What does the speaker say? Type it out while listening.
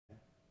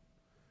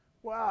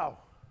Wow.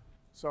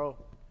 So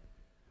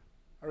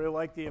I really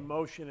like the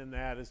emotion in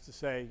that, is to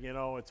say,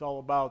 it's all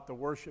about the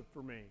worship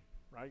for me,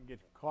 right? You get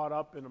caught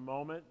up in a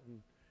moment and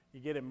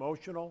you get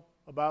emotional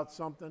about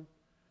something.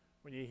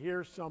 When you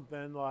hear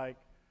something like,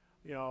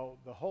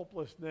 the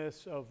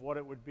hopelessness of what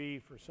it would be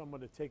for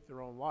someone to take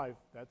their own life,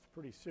 that's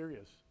pretty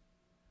serious.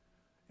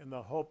 And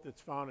the hope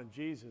that's found in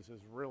Jesus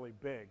is really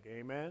big.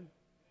 Amen?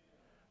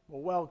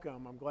 Well,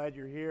 welcome. I'm glad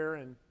you're here,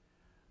 and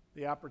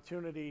the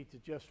opportunity to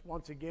just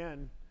once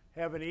again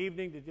have an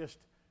evening to just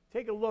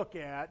take a look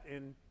at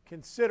and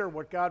consider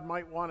what God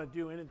might want to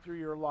do in and through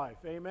your life.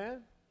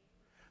 Amen?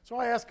 So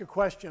I ask a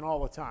question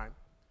all the time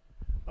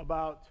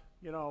about,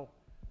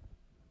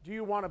 do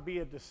you want to be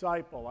a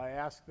disciple? I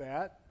ask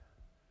that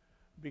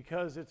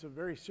because it's a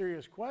very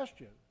serious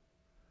question.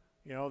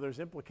 There's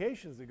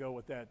implications that go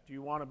with that. Do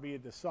you want to be a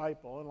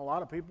disciple? And a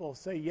lot of people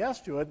say yes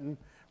to it, and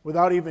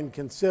without even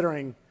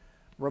considering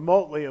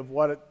remotely of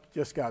what it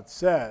just got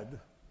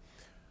said,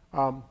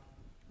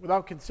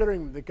 without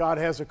considering that God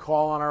has a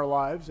call on our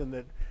lives and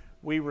that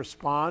we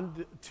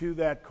respond to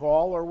that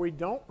call or we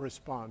don't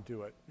respond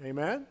to it.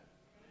 Amen?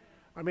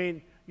 I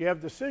mean, you have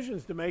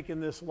decisions to make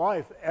in this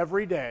life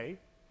every day,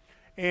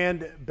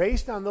 and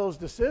based on those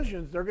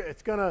decisions,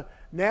 it's going to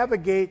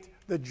navigate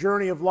the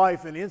journey of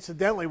life. And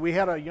incidentally, we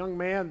had a young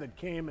man that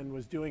came and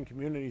was doing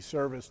community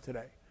service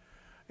today.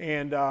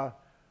 And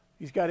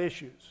he's got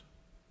issues.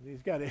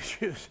 He's got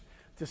issues.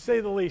 To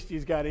say the least,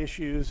 he's got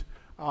issues.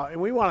 And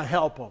we want to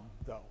help him,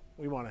 though.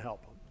 We want to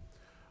help him.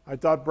 I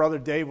thought Brother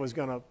Dave was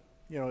going to,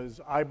 his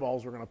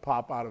eyeballs were going to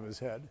pop out of his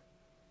head,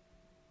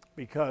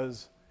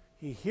 because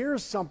he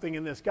hears something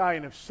in this guy,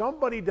 and if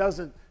somebody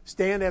doesn't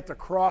stand at the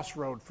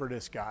crossroad for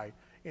this guy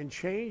and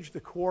change the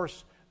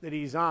course that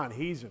he's on,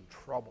 he's in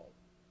trouble.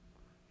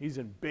 He's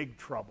in big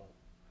trouble.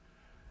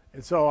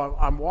 And so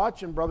I'm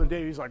watching Brother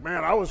Dave. He's like,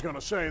 man, I was going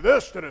to say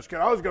this to this guy.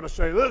 I was going to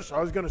say this.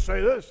 I was going to say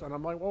this. And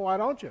I'm like, well, why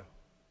don't you?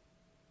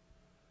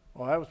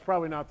 Well, that was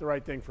probably not the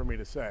right thing for me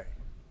to say.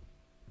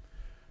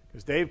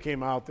 Because Dave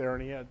came out there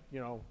and he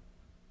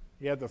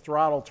had the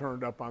throttle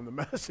turned up on the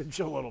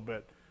message a little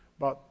bit,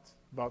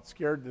 about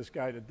scared this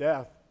guy to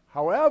death.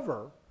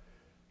 However,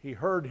 he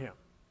heard him.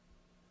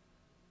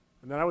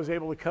 And then I was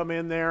able to come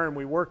in there, and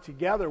we worked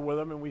together with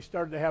him, and we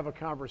started to have a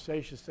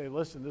conversation, say,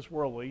 listen, this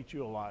world will eat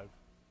you alive.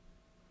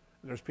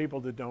 And there's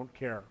people that don't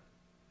care.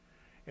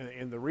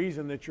 And the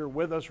reason that you're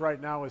with us right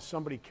now is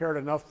somebody cared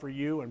enough for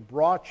you and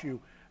brought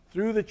you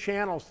through the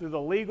channels, through the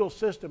legal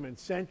system, and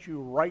sent you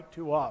right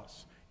to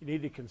us. You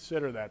need to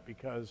consider that,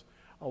 because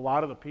a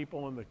lot of the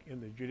people in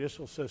the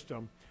judicial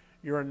system,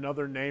 you're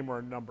another name or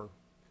a number,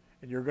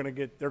 and they're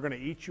going to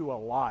eat you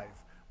alive.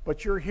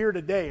 But you're here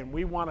today, and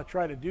we want to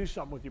try to do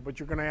something with you, but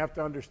you're going to have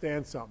to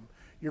understand something.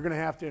 You're going to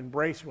have to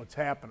embrace what's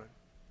happening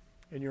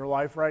in your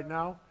life right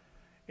now,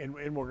 and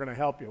we're going to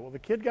help you. Well, the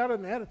kid got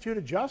an attitude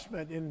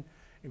adjustment, and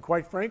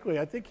quite frankly,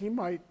 I think he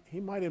might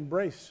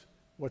embrace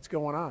what's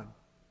going on.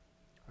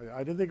 I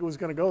didn't think it was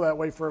going to go that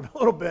way for a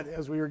little bit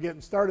as we were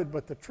getting started,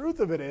 but the truth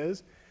of it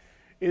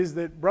is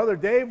that Brother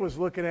Dave was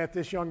looking at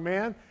this young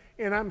man,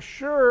 and I'm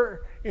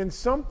sure in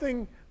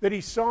something that he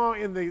saw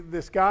in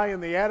this guy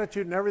and the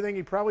attitude and everything,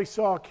 he probably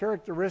saw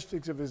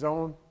characteristics of his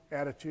own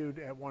attitude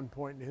at one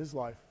point in his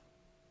life.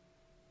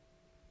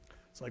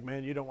 It's like,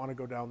 man, you don't want to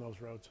go down those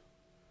roads.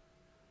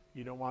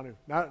 You don't want to.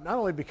 Not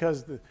only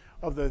because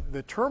of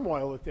the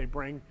turmoil that they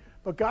bring,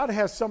 but God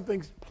has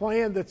something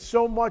planned that's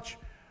so much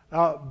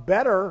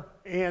better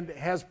and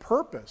has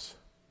purpose.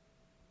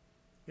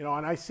 And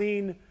I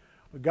seen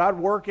God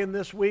work in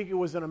this week. It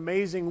was an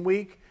amazing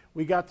week.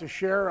 We got to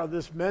share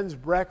this men's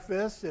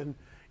breakfast, and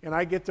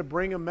I get to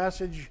bring a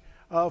message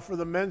for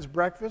the men's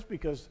breakfast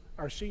because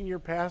our senior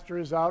pastor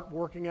is out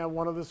working at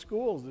one of the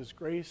schools, this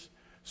Grace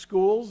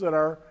schools that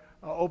are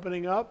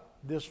opening up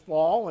this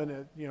fall,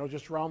 and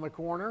just around the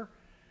corner.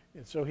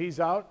 And so he's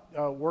out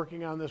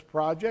working on this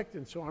project,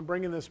 and so I'm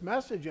bringing this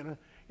message, and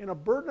a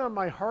burden on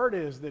my heart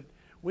is that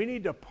we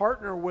need to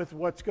partner with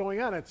what's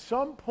going on. At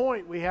some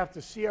point, we have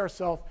to see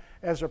ourselves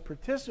as a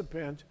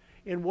participant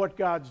in what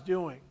God's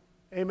doing.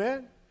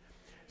 Amen?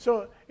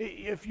 So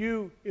if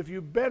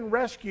you've been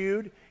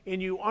rescued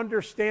and you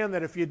understand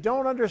that, if you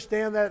don't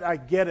understand that, I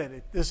get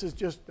it. This is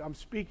just, I'm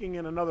speaking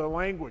in another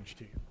language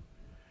to you.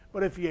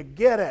 But if you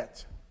get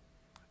it,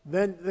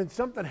 then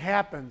something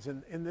happens,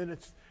 and then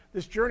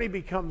this journey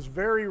becomes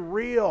very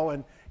real,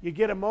 and you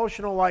get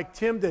emotional like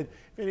Tim did.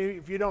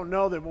 If you don't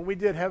know that when we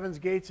did Heaven's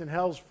Gates and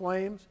Hell's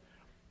Flames,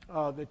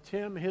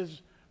 Tim,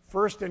 his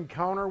first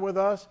encounter with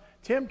us,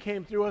 Tim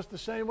came through us the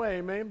same way.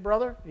 Amen,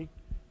 brother? He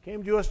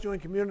came to us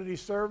doing community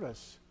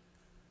service.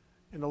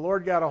 And the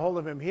Lord got a hold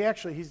of him.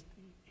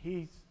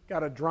 He's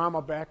got a drama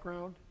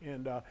background.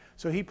 And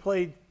so he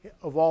played,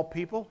 of all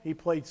people, he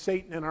played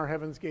Satan in our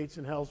Heaven's Gates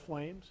and Hell's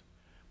Flames.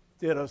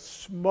 Did a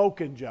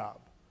smoking job.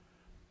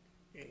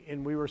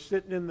 And we were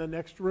sitting in the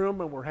next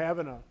room, and we're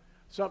having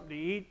something to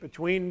eat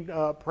between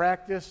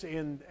practice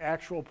and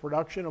actual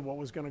production of what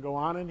was going to go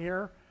on in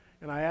here.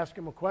 And I asked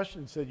him a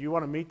question and said, you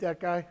want to meet that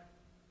guy? Do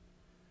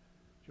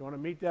you want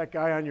to meet that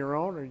guy on your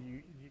own, or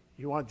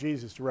you want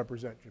Jesus to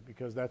represent you,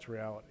 because that's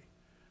reality.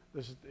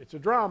 It's a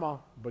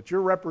drama, but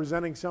you're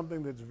representing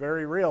something that's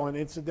very real. And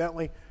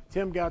incidentally,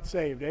 Tim got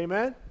saved.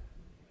 Amen?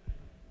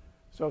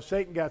 So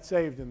Satan got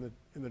saved in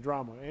the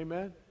drama.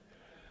 Amen?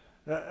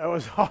 That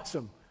was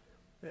awesome.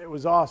 It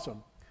was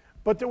awesome.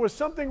 But there was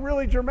something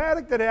really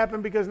dramatic that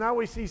happened, because now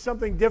we see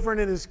something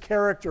different in his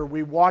character.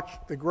 We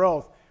watched the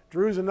growth.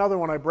 Drew's another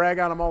one. I brag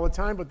on him all the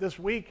time, but this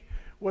week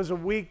was a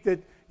week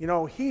that,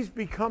 he's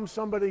become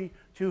somebody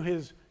to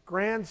his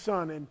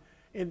grandson.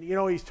 And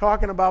he's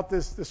talking about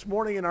this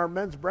morning in our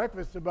men's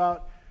breakfast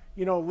about,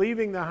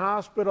 leaving the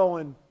hospital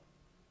and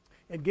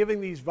giving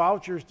these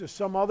vouchers to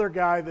some other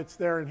guy that's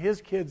there, and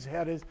his kids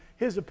had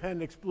his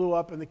appendix blew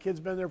up, and the kid's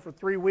been there for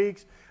 3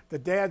 weeks. The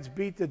dad's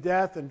beat to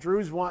death, and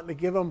Drew's wanting to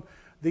give him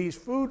these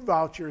food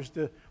vouchers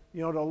to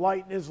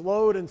lighten his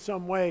load in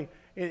some way.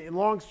 And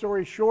long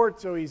story short,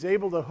 so he's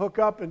able to hook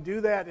up and do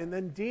that. And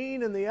then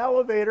Dean in the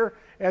elevator,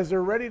 as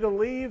they're ready to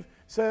leave,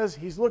 says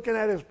he's looking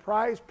at his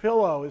prized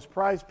pillow,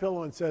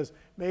 and says,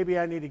 maybe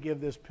I need to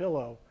give this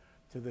pillow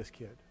to this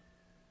kid.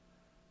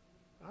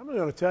 I'm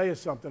going to tell you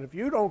something. If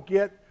you don't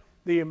get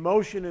the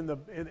emotion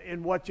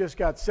in what just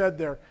got said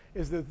there,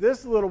 is that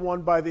this little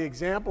one, by the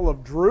example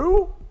of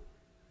Drew,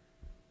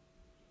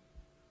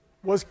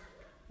 do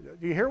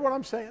you hear what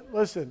I'm saying?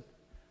 Listen,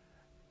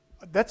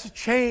 that's a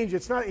change.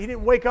 It's not, he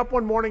didn't wake up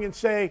one morning and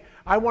say,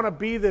 I want to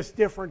be this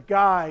different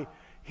guy.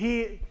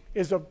 He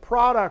is a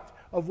product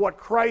of what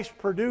Christ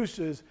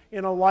produces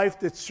in a life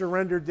that's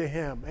surrendered to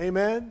him.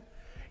 Amen?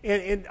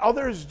 And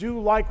others do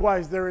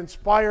likewise. They're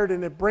inspired,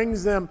 and it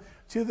brings them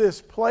to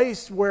this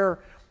place where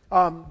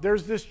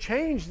there's this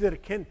change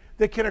that can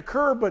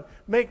occur, but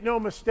make no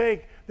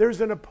mistake,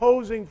 there's an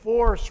opposing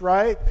force,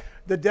 right?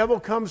 The devil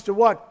comes to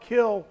what?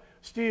 Kill,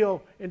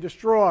 steal, and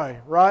destroy,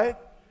 right?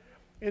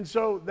 And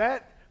so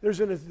there's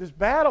this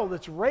battle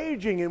that's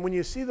raging, and when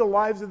you see the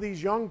lives of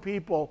these young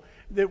people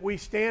that we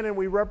stand and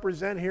we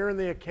represent here in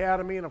the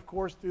academy, and of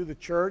course through the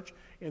church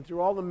and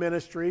through all the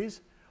ministries,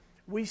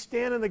 we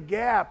stand in the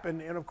gap,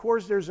 and of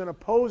course there's an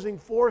opposing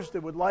force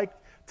that would like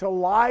to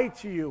lie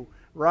to you,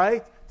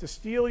 right? To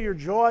steal your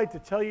joy, to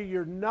tell you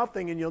you're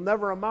nothing and you'll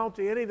never amount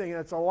to anything, and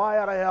it's a lie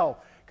out of hell,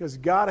 because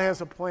God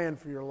has a plan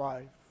for your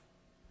life.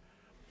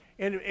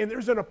 And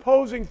there's an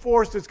opposing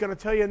force that's going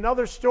to tell you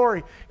another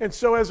story. And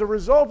so as a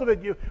result of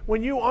it,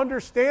 when you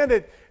understand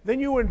it, then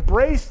you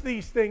embrace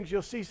these things.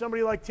 You'll see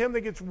somebody like Tim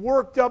that gets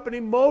worked up and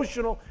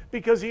emotional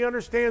because he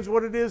understands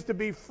what it is to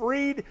be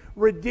freed,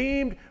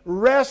 redeemed,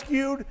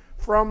 rescued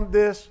from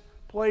this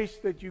place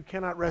that you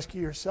cannot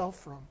rescue yourself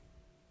from.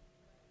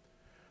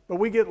 But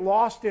we get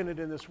lost in it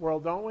in this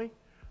world, don't we?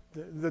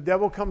 The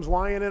devil comes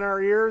lying in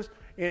our ears,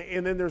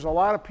 and then there's a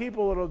lot of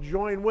people that will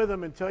join with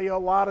him and tell you a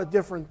lot of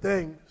different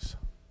things.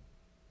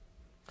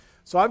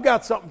 So I've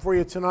got something for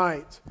you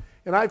tonight.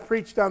 And I've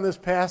preached on this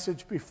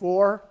passage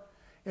before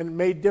and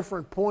made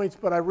different points,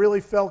 but I really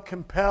felt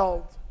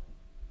compelled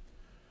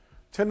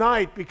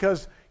tonight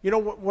because,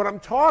 what I'm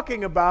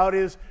talking about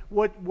is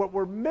what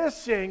we're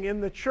missing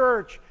in the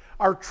church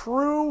are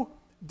true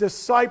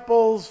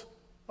disciples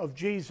of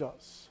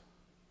Jesus.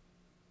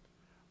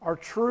 Are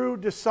true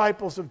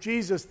disciples of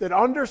Jesus that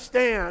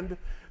understand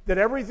that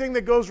everything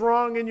that goes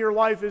wrong in your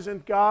life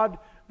isn't God,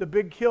 the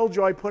big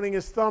killjoy, putting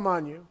his thumb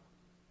on you.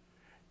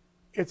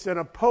 It's an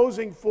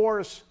opposing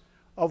force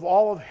of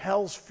all of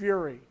hell's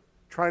fury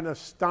trying to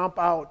stomp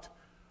out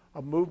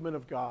a movement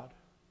of God.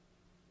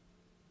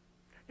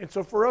 And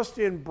so for us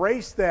to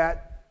embrace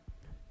that,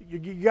 you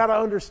got to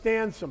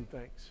understand some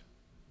things.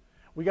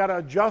 We got to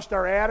adjust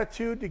our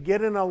attitude to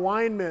get in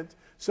alignment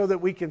so that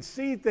we can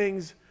see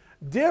things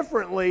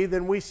differently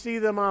than we see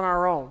them on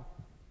our own.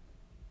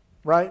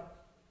 Right?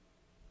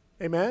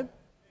 Amen?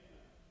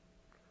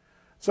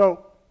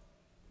 So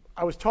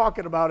I was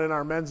talking about in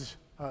our men's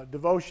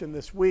devotion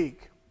this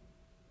week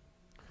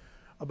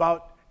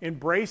about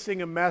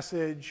embracing a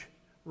message,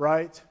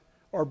 right,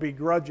 or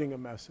begrudging a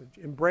message.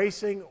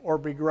 Embracing or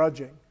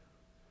begrudging.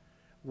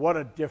 What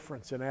a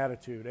difference in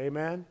attitude,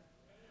 amen?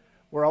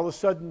 Where all of a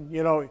sudden,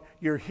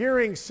 you're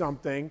hearing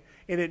something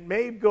and it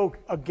may go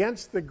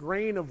against the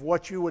grain of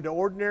what you would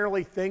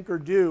ordinarily think or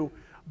do,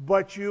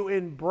 but you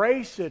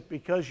embrace it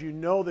because you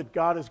know that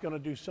God is going to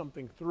do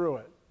something through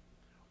it.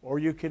 Or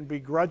you can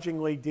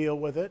begrudgingly deal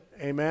with it,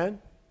 amen?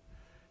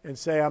 And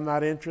say, I'm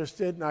not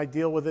interested, and I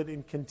deal with it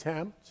in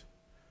contempt.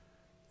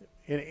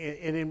 And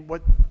in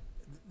what,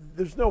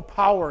 there's no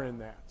power in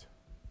that.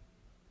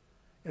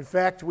 In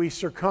fact, we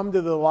succumb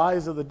to the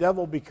lies of the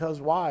devil because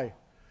why?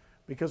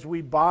 Because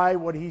we buy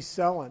what he's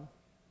selling.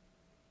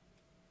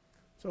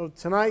 So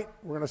tonight,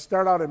 we're going to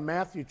start out in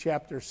Matthew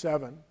chapter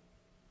 7.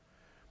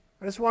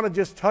 I just want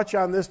to touch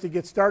on this to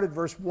get started,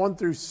 verse 1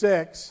 through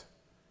 6.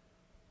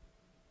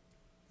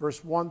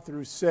 Verse 1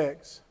 through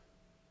 6.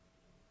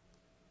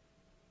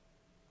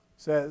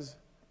 Says,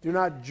 do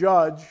not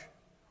judge,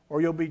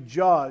 or you'll be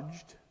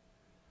judged.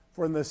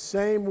 For in the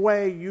same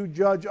way you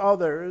judge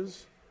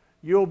others,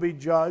 you'll be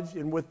judged.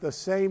 And with the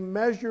same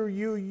measure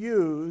you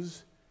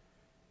use,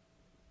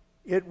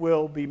 it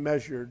will be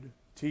measured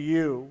to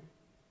you.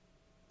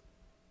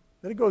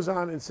 Then it goes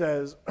on and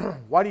says,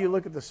 why do you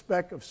look at the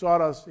speck of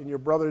sawdust in your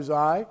brother's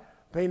eye?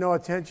 Pay no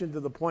attention to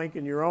the plank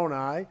in your own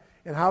eye.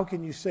 And how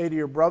can you say to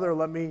your brother,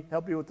 let me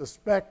help you with the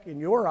speck in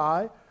your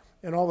eye,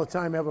 and all the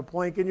time have a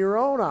plank in your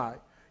own eye?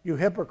 You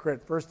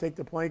hypocrite, first take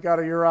the plank out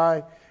of your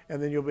eye,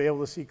 and then you'll be able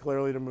to see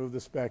clearly to move the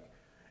speck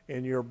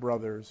in your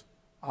brother's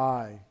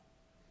eye.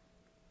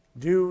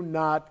 Do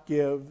not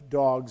give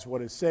dogs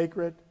what is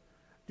sacred.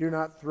 Do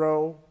not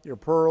throw your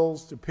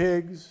pearls to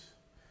pigs.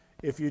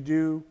 If you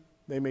do,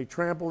 they may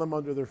trample them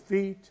under their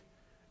feet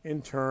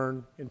and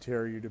turn and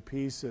tear you to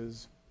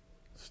pieces.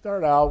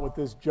 Start out with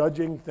this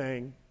judging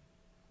thing,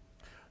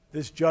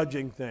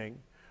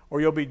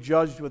 or you'll be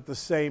judged with the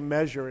same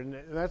measure. And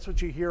that's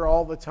what you hear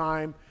all the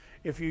time.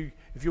 If you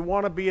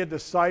want to be a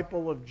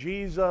disciple of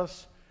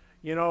Jesus,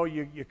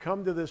 you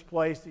come to this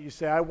place that you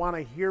say, I want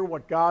to hear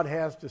what God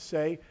has to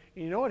say.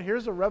 And you know what?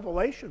 Here's a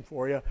revelation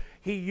for you.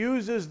 He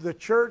uses the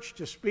church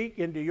to speak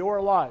into your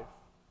life.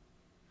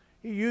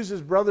 He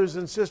uses brothers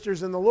and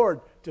sisters in the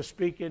Lord to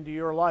speak into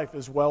your life,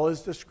 as well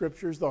as the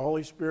Scriptures, the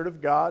Holy Spirit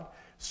of God,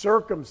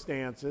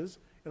 circumstances,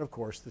 and of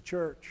course the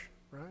church,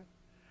 right?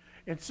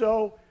 And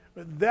so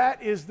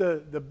that is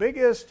the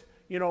biggest,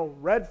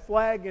 red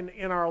flag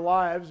in our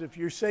lives. If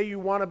you say you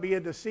want to be a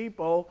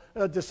disciple,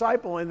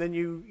 and then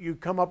you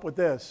come up with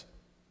this: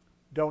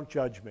 don't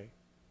judge me.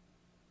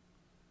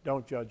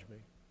 Don't judge me.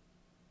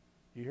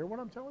 You hear what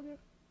I'm telling you?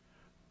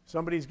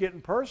 Somebody's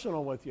getting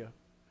personal with you.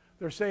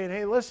 They're saying,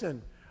 hey,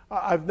 listen,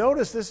 I've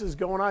noticed this is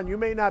going on. You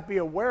may not be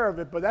aware of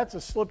it, but that's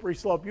a slippery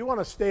slope. You want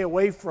to stay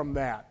away from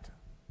that,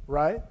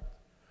 right?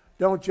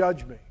 Don't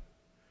judge me.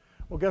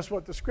 Well, guess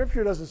what? The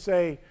Scripture doesn't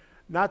say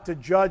not to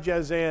judge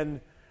as in,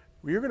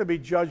 well, you're going to be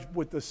judged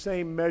with the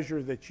same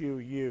measure that you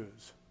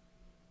use,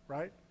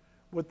 right?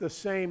 With the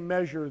same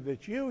measure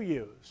that you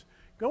use.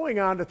 Going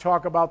on to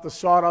talk about the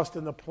sawdust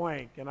and the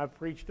plank, and I've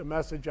preached a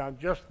message on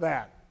just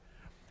that,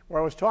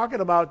 where I was talking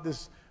about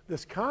this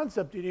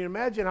concept. Can you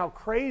imagine how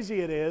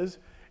crazy it is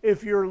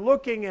if you're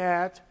looking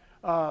at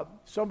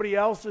somebody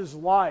else's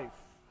life,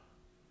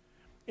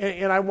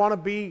 and I want to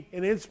be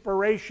an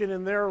inspiration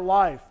in their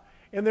life,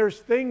 and there's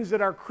things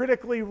that are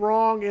critically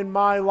wrong in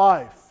my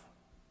life,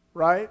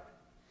 right?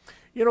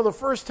 The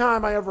first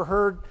time I ever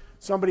heard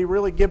somebody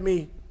really give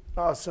me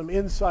some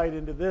insight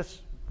into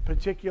this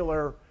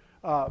particular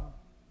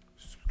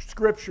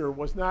Scripture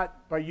was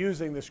not by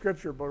using the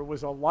Scripture, but it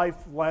was a life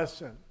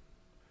lesson.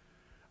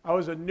 I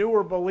was a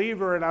newer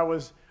believer, and I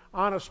was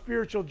on a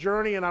spiritual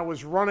journey, and I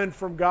was running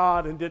from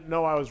God and didn't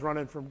know I was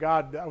running from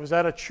God. I was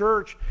at a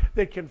church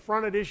that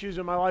confronted issues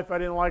in my life. I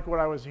didn't like what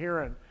I was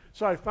hearing.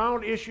 So I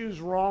found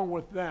issues wrong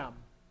with them.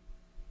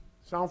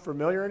 Sound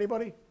familiar,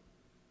 anybody?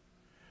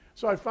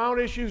 So I found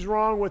issues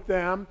wrong with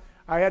them.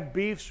 I had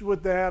beefs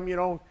with them,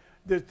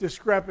 the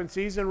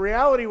discrepancies. In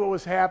reality, what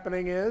was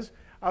happening is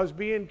I was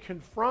being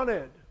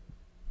confronted.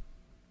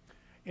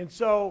 And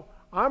so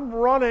I'm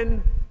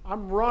running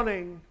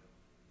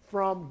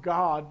from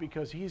God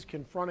because He's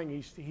confronting.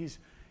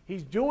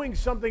 He's doing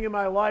something in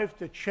my life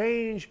to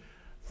change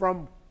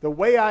from the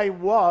way I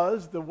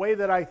was, the way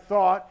that I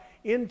thought,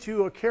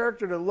 into a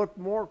character to look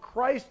more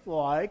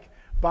Christ-like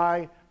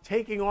by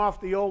taking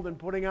off the old and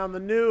putting on the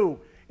new.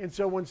 And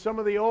so when some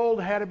of the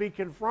old had to be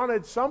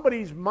confronted,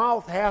 somebody's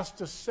mouth has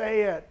to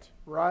say it,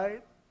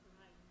 right?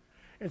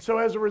 And so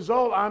as a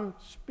result, I'm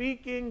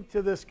speaking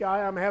to this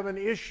guy. I'm having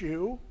an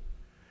issue.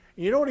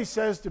 And you know what he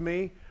says to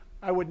me?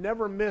 I would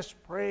never miss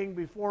praying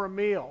before a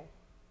meal.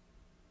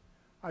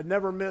 I'd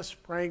never miss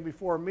praying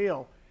before a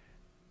meal.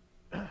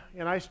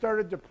 And I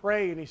started to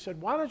pray, and he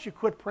said, why don't you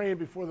quit praying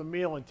before the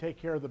meal and take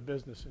care of the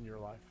business in your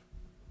life?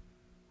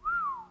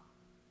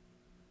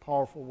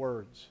 Powerful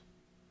words.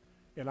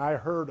 And I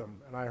heard him,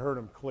 and I heard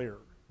him clear.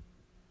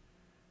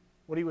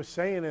 What he was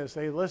saying is,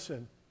 hey,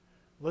 listen,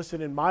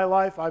 in my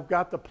life, I've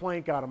got the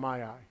plank out of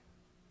my eye.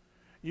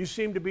 You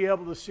seem to be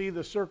able to see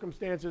the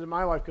circumstances in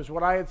my life, because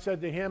what I had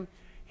said to him,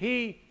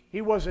 he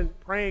wasn't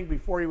praying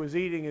before he was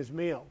eating his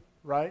meal,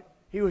 right?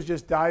 He was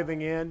just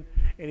diving in,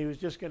 and he was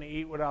just going to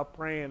eat without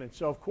praying. And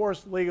so, of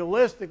course,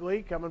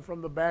 legalistically, coming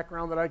from the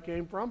background that I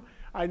came from,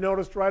 I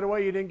noticed right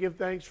away you didn't give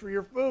thanks for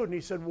your food. And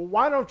he said, well,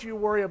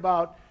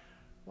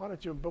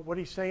 but what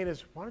he's saying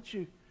is, why don't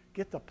you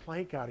get the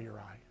plank out of your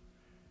eye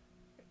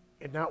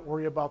and not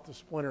worry about the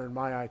splinter in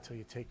my eye till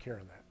you take care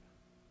of that?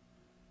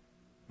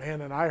 Man,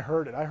 and I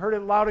heard it. I heard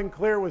it loud and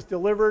clear. It was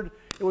delivered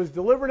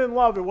in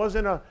love. It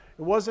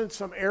wasn't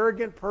some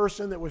arrogant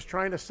person that was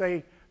trying to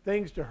say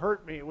things to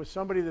hurt me. It was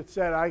somebody that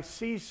said, I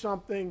see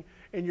something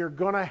and you're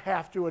going to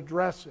have to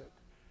address it.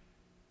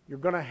 You're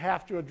going to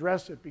have to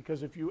address it,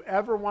 because if you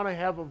ever want to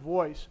have a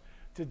voice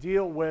to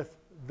deal with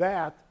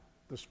that,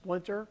 the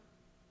splinter,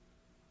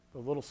 the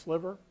little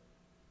sliver,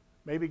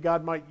 maybe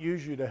God might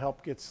use you to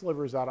help get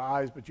slivers out of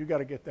eyes, but you got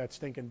to get that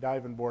stinking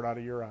diving board out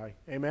of your eye.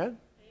 Amen?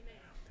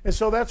 And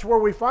so that's where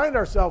we find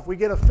ourselves. We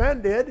get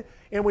offended,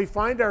 and we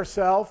find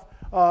ourselves,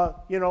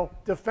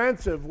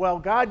 defensive.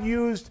 Well,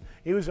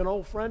 he was an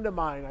old friend of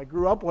mine. I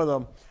grew up with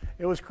him.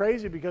 It was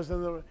crazy because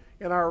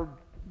in our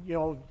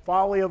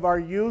folly of our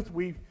youth,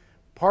 we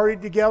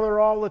partied together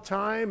all the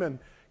time and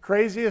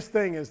craziest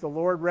thing is the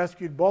Lord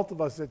rescued both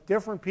of us, that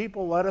different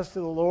people led us to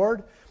the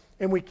Lord,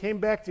 and we came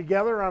back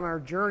together on our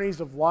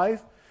journeys of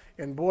life,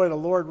 and boy, the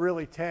Lord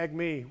really tagged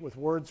me with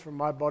words from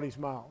my buddy's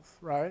mouth,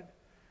 right?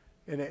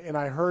 And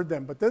I heard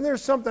them. But then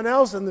there's something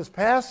else in this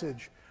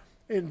passage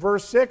in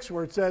verse 6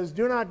 where it says,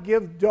 do not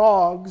give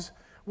dogs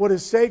what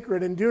is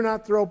sacred, and do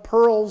not throw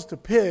pearls to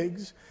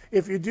pigs.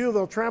 If you do,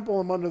 they'll trample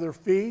them under their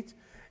feet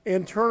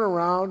and turn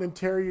around and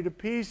tear you to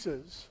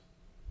pieces.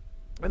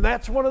 And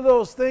that's one of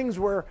those things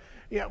where,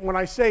 when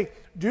I say,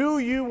 do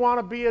you want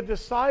to be a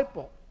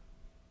disciple?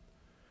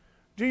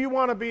 Do you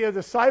want to be a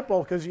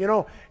disciple? Because,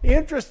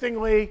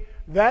 interestingly,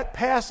 that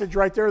passage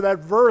right there, that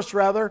verse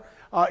rather,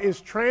 is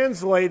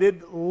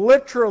translated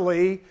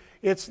literally.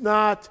 It's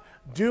not,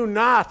 do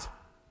not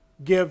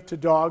give to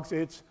dogs.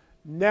 It's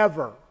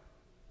never.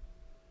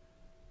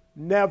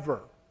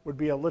 Never would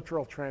be a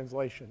literal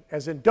translation.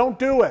 As in, don't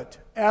do it,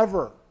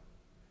 ever.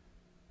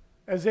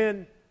 As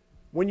in,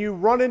 when you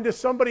run into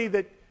somebody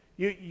that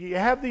you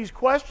have these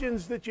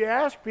questions that you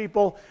ask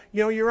people,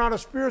 you're on a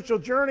spiritual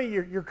journey,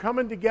 you're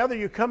coming together,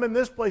 you come in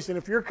this place, and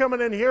if you're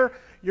coming in here,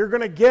 you're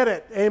going to get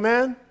it.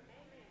 Amen?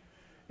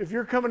 If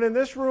you're coming in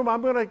this room,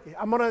 I'm going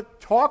to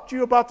talk to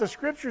you about the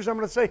Scriptures. I'm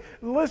going to say,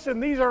 listen,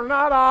 these are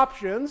not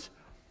options.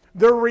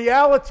 They're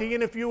reality,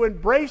 and if you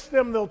embrace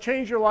them, they'll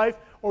change your life,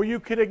 or you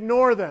could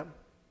ignore them.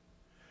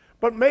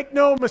 But make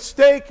no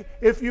mistake,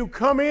 if you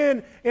come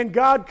in and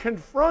God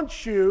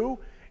confronts you,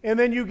 and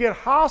then you get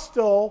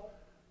hostile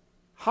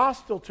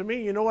to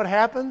me, you know what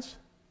happens?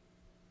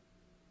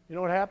 You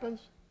know what happens?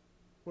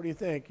 What do you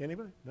think?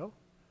 Anybody? No?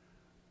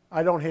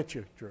 I don't hit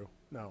you, Drew.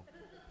 No.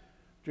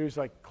 Drew's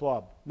like,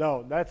 club.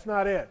 No, that's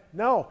not it.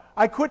 No,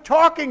 I quit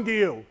talking to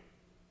you.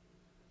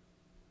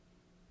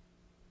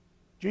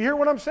 Do you hear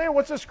what I'm saying?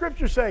 What's the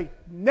Scripture say?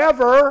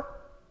 Never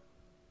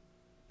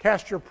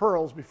cast your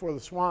pearls before the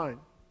swine.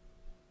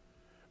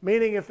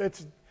 Meaning if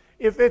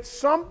it's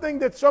something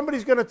that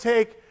somebody's going to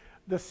take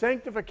the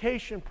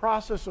sanctification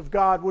process of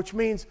God, which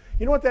means,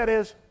 you know what that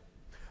is?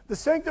 The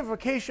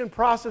sanctification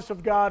process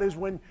of God is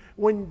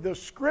when the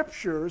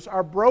Scriptures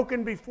are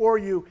broken before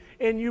you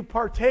and you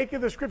partake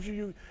of the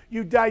Scripture,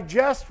 you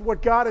digest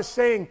what God is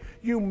saying,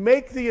 you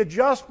make the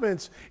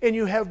adjustments, and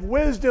you have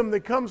wisdom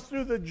that comes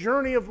through the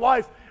journey of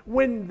life.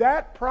 When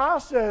that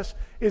process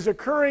is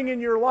occurring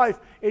in your life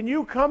and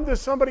you come to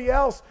somebody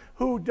else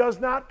who does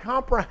not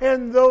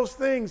comprehend those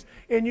things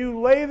and you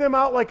lay them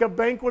out like a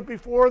banquet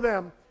before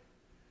them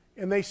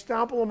and they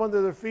stomp them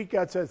under their feet,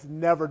 God says,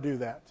 never do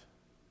that.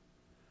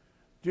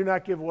 Do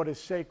not give what is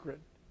sacred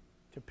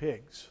to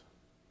pigs.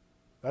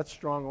 That's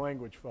strong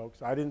language,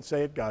 folks. I didn't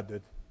say it, God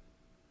did.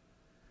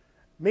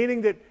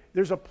 Meaning that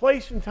there's a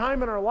place and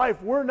time in our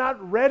life we're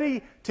not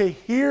ready to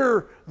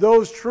hear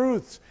those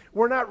truths.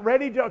 We're not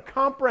ready to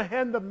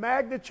comprehend the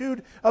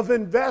magnitude of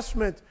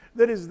investment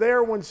that is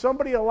there when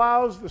somebody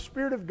allows the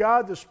Spirit of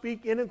God to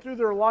speak in and through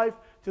their life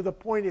to the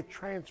point it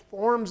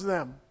transforms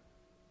them.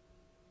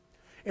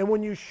 And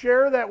when you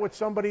share that with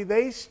somebody,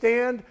 they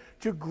stand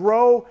to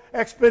grow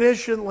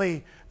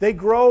exponentially. They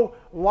grow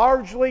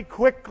largely,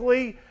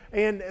 quickly,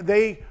 and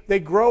they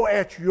grow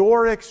at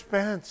your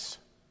expense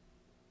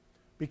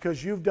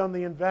because you've done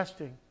the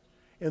investing,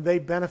 and they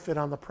benefit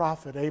on the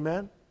profit.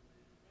 Amen?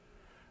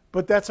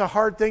 But that's a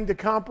hard thing to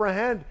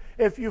comprehend.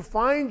 If you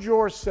find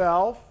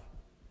yourself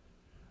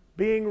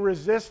being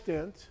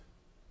resistant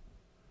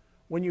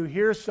when you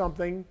hear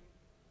something.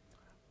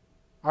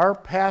 Our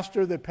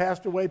pastor that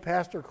passed away,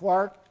 Pastor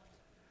Clark,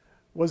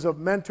 was a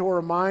mentor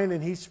of mine,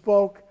 and he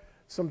spoke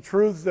some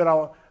truths that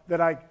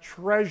I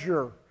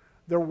treasure.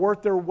 They're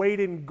worth their weight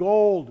in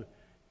gold.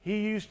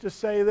 He used to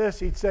say this.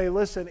 He'd say,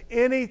 listen,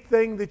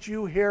 anything that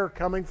you hear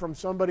coming from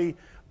somebody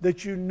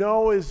that you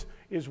know is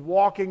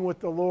walking with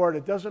the Lord,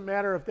 it doesn't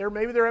matter if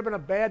maybe they're having a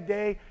bad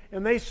day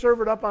and they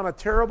serve it up on a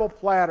terrible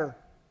platter.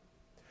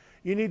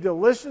 You need to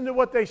listen to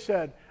what they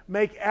said,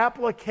 make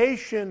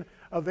application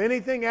of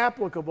anything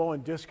applicable,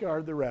 and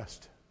discard the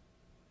rest.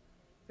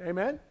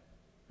 Amen?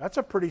 That's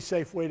a pretty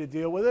safe way to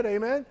deal with it.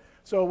 Amen?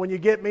 So when you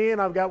get me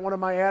and I've got one of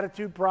my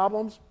attitude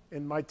problems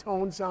and my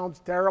tone sounds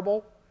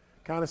terrible,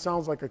 kind of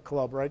sounds like a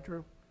club, right,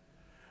 Drew?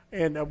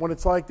 And when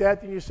it's like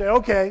that, then you say,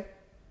 okay,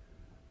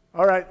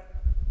 all right,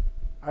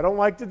 I don't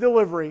like the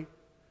delivery,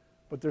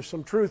 but there's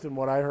some truth in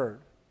what I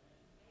heard.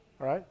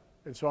 All right?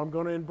 And so I'm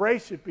going to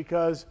embrace it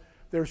because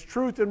there's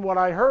truth in what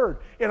I heard,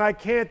 and I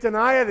can't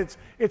deny it.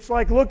 It's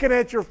like looking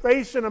at your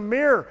face in a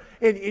mirror,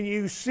 and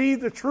you see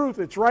the truth.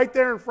 It's right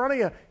there in front of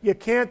you. You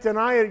can't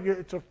deny it.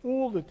 It's a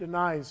fool that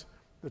denies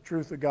the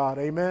truth of God.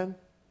 Amen?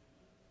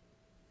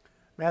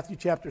 Matthew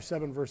chapter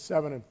 7, verse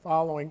 7 and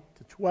following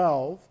to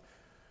 12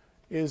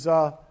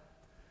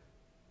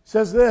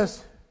 says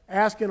this,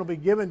 ask and it will be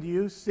given to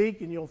you,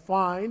 seek and you'll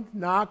find,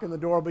 knock and the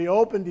door will be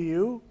open to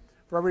you.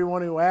 For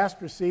everyone who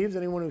asks receives,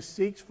 anyone who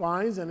seeks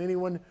finds, and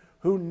anyone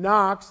who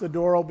knocks, the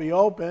door will be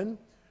open.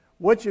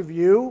 Which of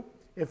you,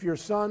 if your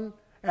son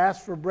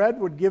asked for bread,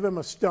 would give him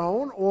a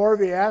stone, or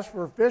if he asked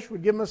for a fish,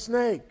 would give him a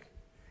snake?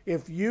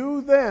 If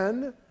you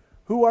then,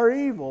 who are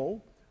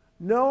evil,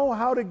 know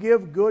how to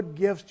give good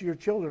gifts to your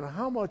children,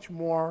 how much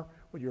more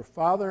will your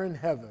Father in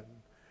heaven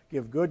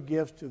give good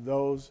gifts to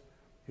those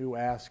who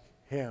ask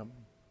him.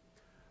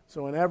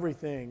 So in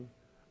everything,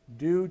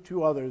 do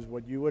to others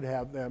what you would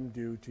have them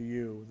do to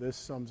you. This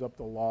sums up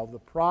the law of the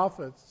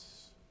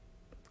prophets.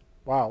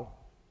 Wow.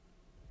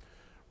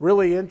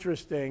 Really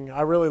interesting.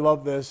 I really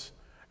love this.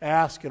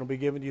 Ask and it'll be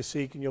given to you.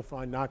 Seek and you'll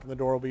find. Knock and the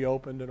door will be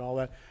opened and all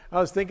that. I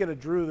was thinking of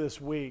Drew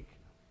this week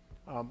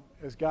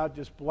as God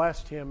just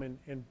blessed him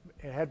and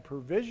had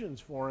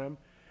provisions for him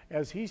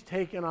as he's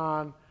taken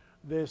on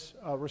this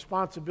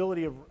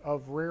responsibility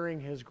of rearing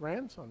his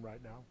grandson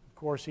right now. Of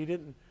course, he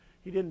didn't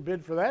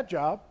bid for that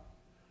job,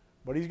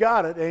 but he's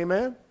got it.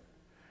 Amen.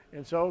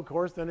 And so, of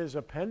course, then his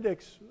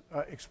appendix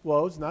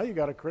explodes. Now you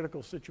got a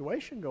critical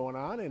situation going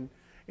on,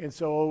 and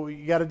so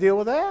you got to deal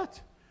with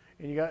that.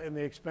 And you got in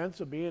the expense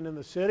of being in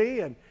the city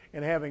and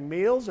having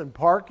meals and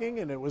parking,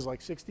 and it was like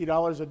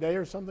 $60 a day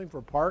or something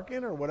for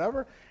parking or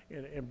whatever.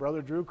 And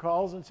Brother Drew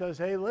calls and says,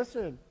 "Hey,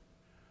 listen,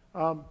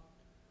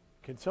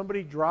 can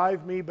somebody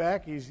drive me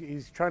back?"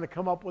 He's trying to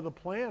come up with a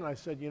plan. I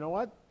said, "You know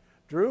what,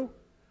 Drew?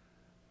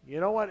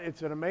 You know what?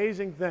 It's an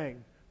amazing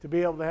thing to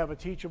be able to have a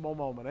teachable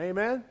moment."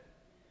 Amen?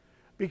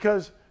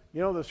 Because,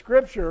 you know, the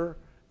scripture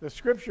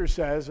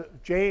says,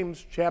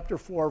 James chapter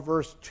 4,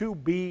 verse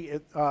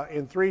 2b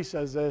and 3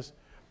 says this,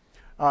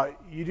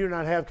 you do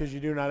not have because you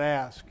do not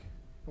ask.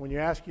 When you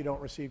ask, you don't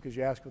receive because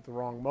you ask with the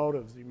wrong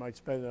motives. You might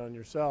spend it on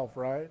yourself,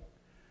 right?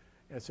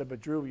 And I said,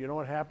 but Drew, you know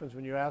what happens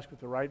when you ask with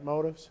the right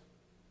motives?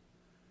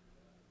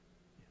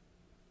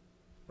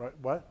 Right?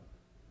 What?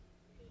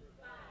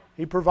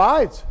 He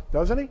provides,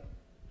 doesn't he?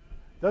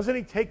 Doesn't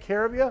he take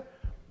care of you?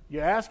 You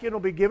ask, it'll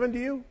be given to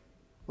you,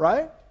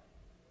 right?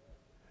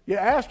 You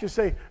ask, you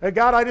say, "Hey,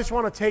 God, I just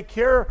want to take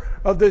care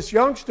of this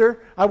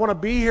youngster. I want to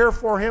be here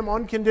for him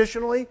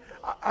unconditionally.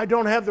 I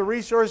don't have the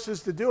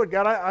resources to do it.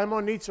 God, I'm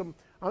going to need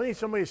somebody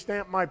to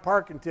stamp my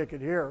parking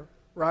ticket here,"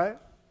 right?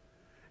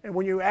 And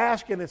when you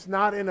ask, and it's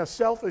not in a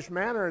selfish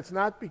manner, it's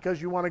not because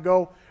you want to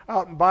go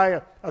out and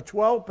buy a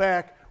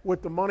 12-pack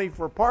with the money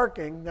for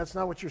parking. That's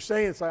not what you're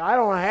saying. It's like, I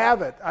don't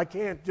have it. I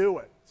can't do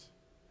it.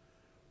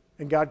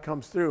 And God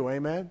comes through.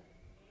 Amen?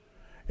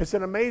 It's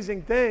an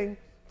amazing thing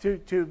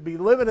to be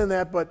living in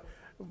that, but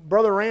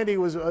Brother Andy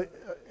was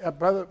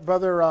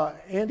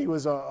Andy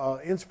was an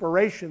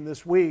inspiration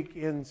this week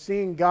in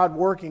seeing God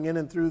working in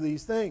and through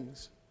these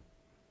things.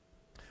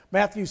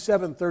 Matthew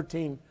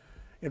 7:13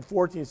 and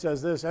 14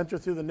 says this, "Enter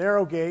through the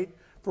narrow gate,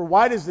 for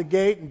wide is the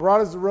gate and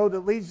broad is the road that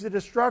leads to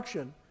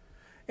destruction,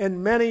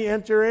 and many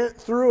enter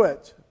through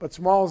it. But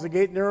small is the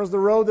gate, narrow is the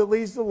road that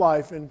leads to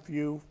life, and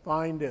few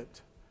find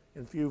it."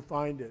 And few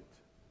find it.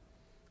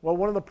 Well,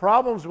 one of the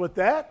problems with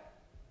that,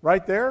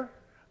 right there,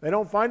 they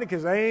don't find it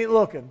because they ain't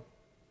looking.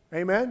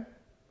 Amen?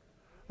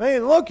 They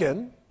ain't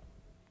looking.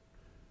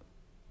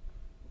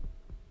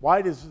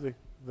 Wide is the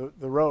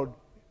road,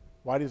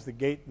 wide is the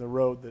gate and the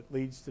road that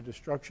leads to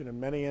destruction, and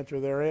many enter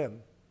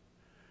therein.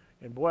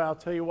 And boy, I'll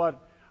tell you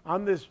what,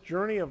 on this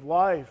journey of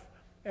life,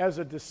 as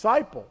a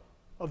disciple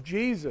of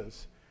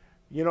Jesus,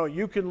 you know,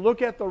 you can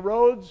look at the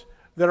roads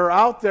that are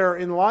out there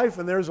in life,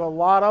 and there's a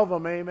lot of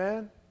them,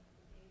 amen?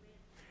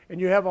 And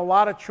you have a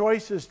lot of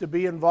choices to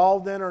be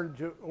involved in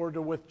or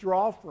to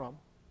withdraw from.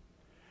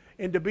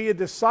 And to be a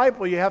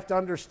disciple, you have to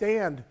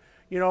understand,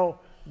 you know,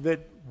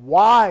 that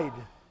wide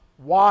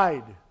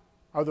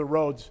are the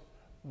roads.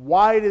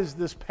 Wide is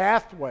this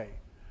pathway,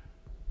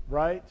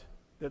 right,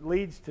 that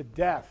leads to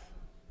death.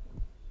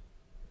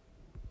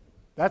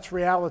 That's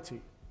reality.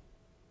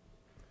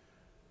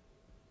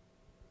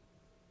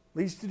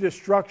 Leads to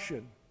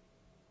destruction.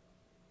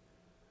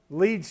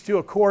 Leads to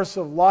a course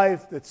of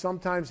life that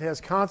sometimes has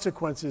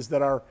consequences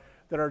that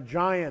are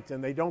giant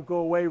and they don't go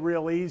away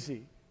real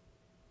easy.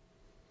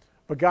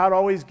 But God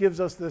always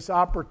gives us this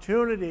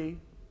opportunity.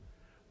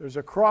 There's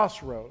a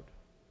crossroad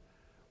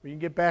where you can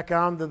get back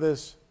onto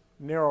this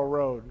narrow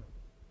road,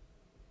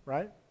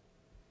 right?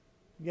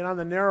 You get on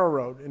the narrow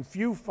road, and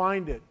few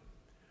find it.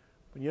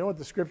 But you know what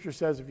the Scripture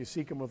says? If you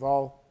seek Him with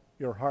all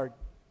your heart,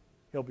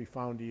 He'll be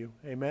found to you.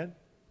 Amen?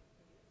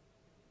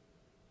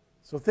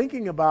 So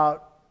thinking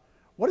about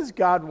what does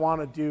God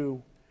want to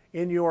do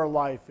in your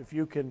life if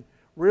you can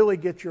really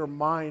get your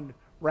mind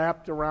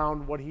wrapped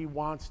around what He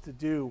wants to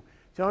do,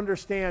 to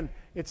understand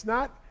it's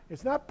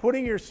not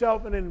putting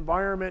yourself in an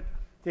environment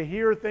to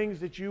hear things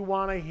that you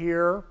want to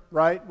hear,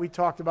 right? We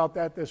talked about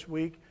that this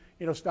week.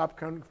 You know, stop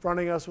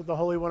confronting us with the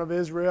Holy One of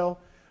Israel,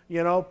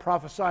 you know,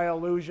 prophesy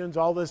illusions,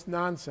 all this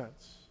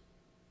nonsense.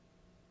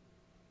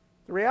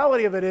 The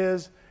reality of it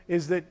is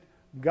that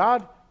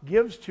God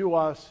gives to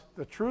us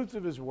the truth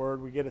of His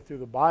Word. We get it through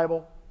the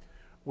Bible.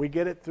 We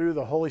get it through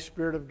the Holy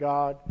Spirit of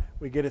God.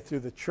 We get it through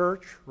the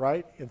church,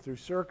 right? And through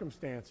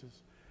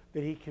circumstances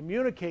that He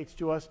communicates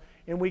to us,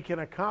 and we can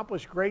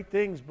accomplish great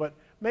things. But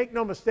make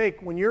no mistake,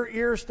 when your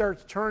ear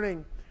starts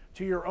turning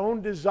to your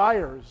own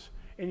desires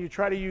and you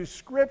try to use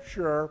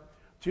Scripture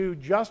to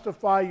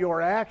justify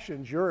your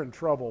actions, you're in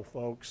trouble,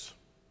 folks.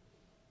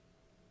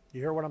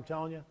 You hear what I'm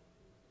telling you?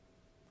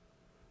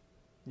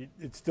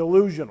 It's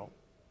delusional.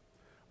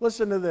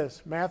 Listen to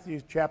this.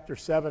 Matthew chapter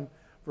 7,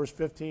 verse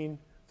 15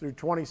 through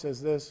 20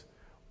 says this,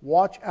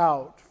 Watch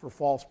out for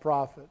false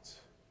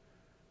prophets.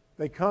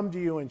 They come to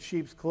you in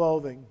sheep's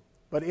clothing,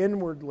 but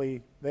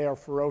inwardly they are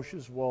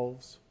ferocious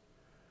wolves.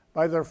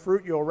 By their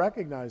fruit you'll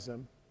recognize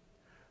them.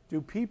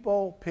 Do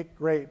people pick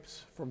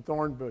grapes from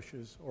thorn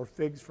bushes or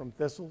figs from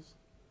thistles?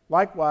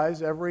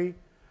 Likewise, every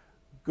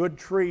good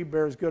tree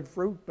bears good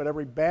fruit, but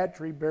every bad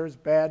tree bears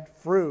bad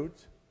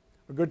fruit.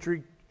 A good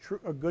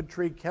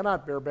tree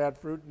cannot bear bad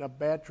fruit, and a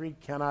bad tree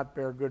cannot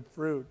bear good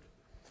fruit.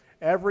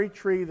 Every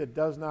tree that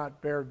does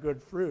not bear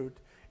good fruit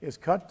is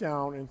cut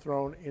down and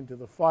thrown into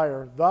the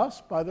fire.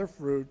 Thus, by their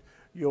fruit,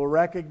 you'll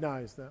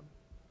recognize them.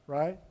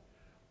 Right?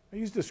 I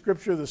used a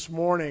scripture this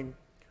morning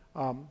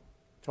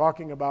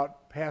talking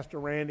about Pastor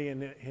Randy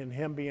and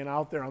him being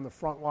out there on the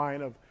front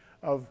line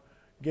of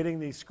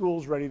getting these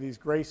schools ready, these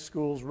grace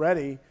schools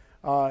ready,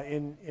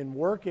 in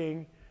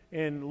working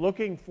and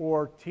looking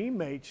for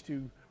teammates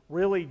to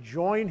really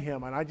join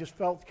him. And I just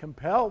felt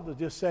compelled to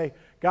just say,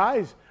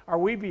 guys, are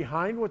we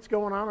behind what's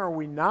going on or are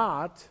we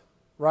not?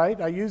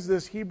 Right? I use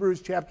this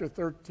Hebrews chapter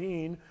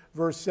 13,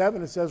 verse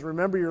 7. It says,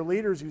 remember your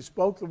leaders who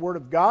spoke the word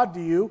of God to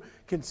you.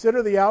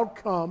 Consider the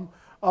outcome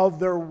of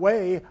their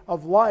way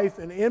of life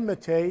and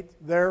imitate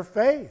their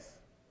faith.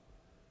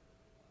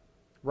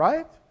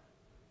 Right?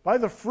 By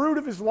the fruit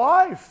of his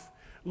life.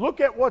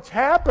 Look at what's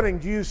happening.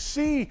 Do you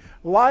see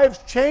lives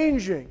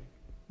changing?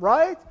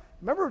 Right?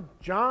 Remember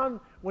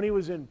John when he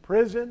was in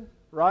prison,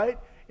 right?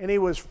 And he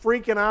was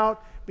freaking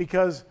out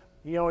because,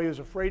 he was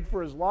afraid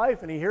for his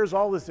life, and he hears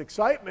all this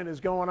excitement is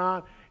going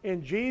on,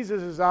 and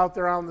Jesus is out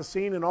there on the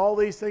scene, and all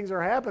these things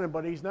are happening,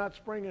 but he's not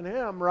springing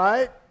him,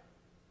 right?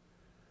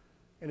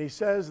 And he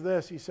says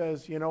this, he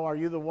says, are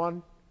you the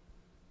one,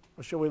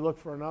 or shall we look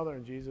for another?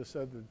 And Jesus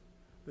said,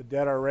 the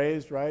dead are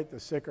raised, right? The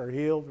sick are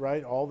healed,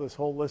 right? All this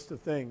whole list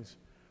of things.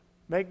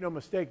 Make no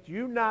mistake, do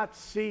you not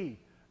see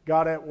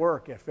God at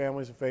work at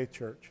Families of Faith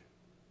Church?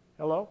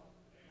 Hello?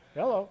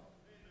 Hello?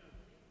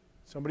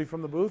 Somebody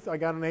from the booth? I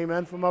got an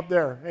amen from up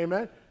there.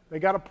 Amen? They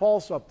got a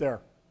pulse up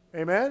there.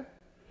 Amen?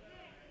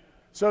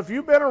 So if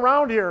you've been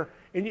around here,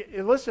 and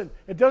listen,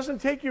 it doesn't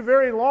take you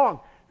very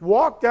long.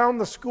 Walk down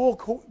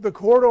the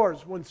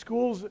corridors when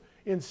school's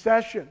in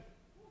session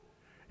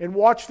and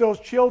watch those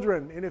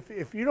children. And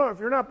if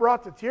you're not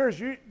brought to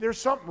tears, there's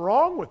something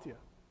wrong with you.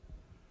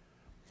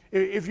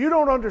 If you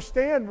don't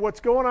understand what's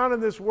going on in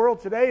this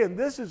world today, and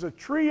this is a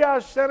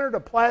triage center to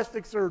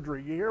plastic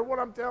surgery, you hear what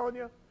I'm telling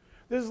you?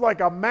 This is like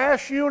a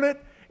mass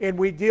unit, and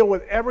we deal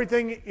with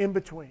everything in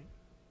between.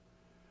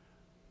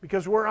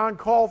 Because we're on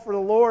call for the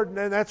Lord,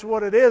 and that's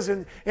what it is.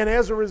 And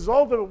as a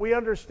result of it, we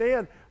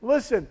understand,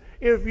 listen,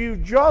 if you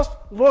just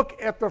look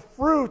at the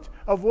fruit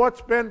of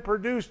what's been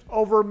produced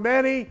over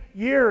many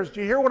years,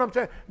 do you hear what I'm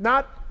saying?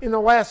 Not in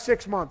the last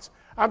 6 months.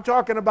 I'm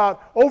talking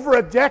about over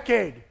a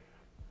decade.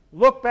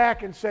 Look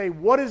back and say,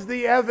 what is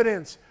the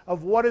evidence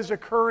of what is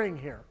occurring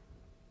here?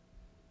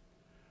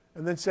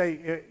 And then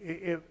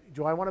say,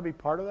 do I want to be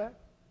part of that?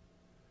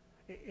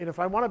 And if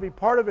I want to be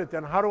part of it,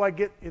 then how do I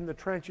get in the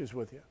trenches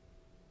with you?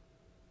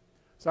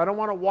 So I don't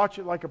want to watch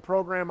it like a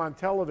program on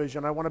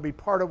television. I want to be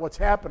part of what's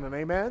happening.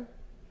 Amen?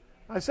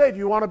 I say, do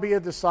you want to be a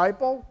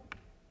disciple?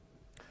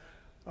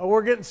 Oh,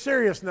 we're getting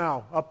serious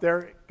now up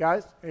there,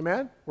 guys.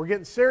 Amen? We're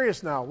getting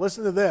serious now.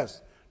 Listen to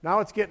this.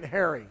 Now it's getting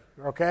hairy,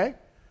 okay?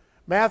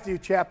 Matthew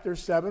chapter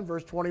 7,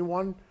 verse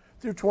 21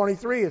 through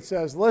 23. It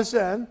says,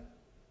 listen,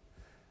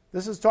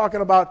 this is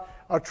talking about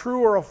a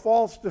true or a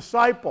false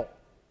disciple,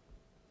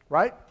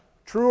 right?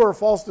 True or a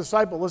false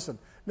disciple. Listen,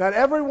 not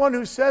everyone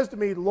who says to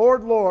me,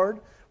 Lord, Lord,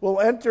 will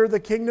enter the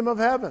kingdom of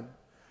heaven,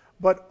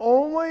 but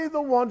only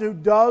the one who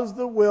does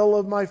the will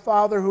of my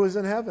Father who is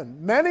in heaven.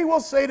 Many will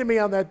say to me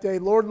on that day,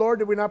 Lord, Lord,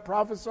 did we not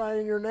prophesy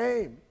in your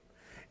name?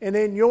 And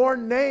in your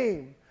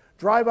name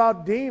drive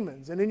out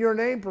demons, and in your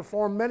name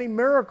perform many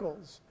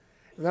miracles.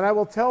 And then I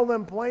will tell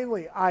them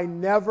plainly, I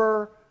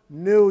never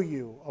knew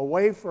you.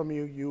 Away from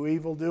you, you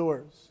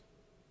evildoers.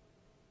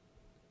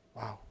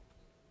 Wow.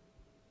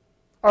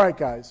 All right,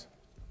 guys.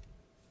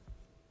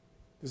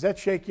 Does that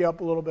shake you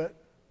up a little bit?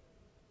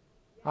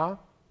 Huh?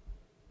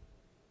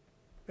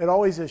 It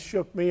always has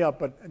shook me up,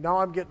 but now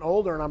I'm getting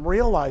older and I'm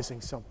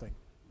realizing something.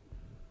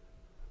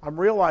 I'm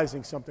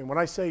realizing something. When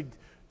I say,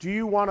 do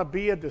you want to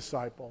be a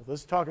disciple? This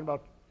is talking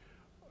about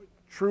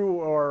true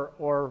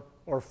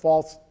or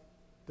false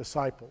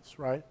disciples,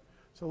 right?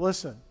 So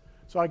listen.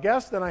 So I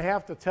guess then I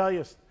have to tell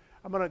you,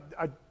 I'm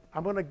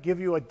going to give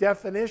you a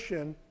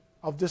definition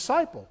of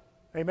disciple.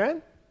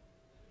 Amen?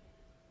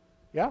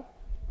 Yeah?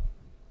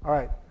 All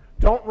right.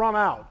 Don't run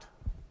out.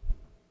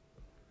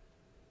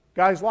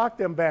 Guys, lock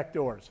them back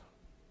doors.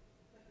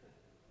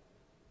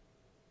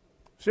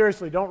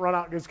 Seriously, don't run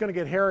out. It's going to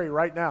get hairy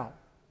right now.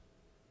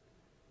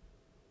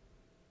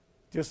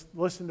 Just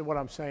listen to what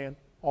I'm saying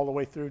all the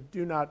way through.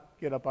 Do not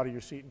get up out of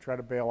your seat and try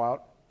to bail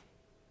out.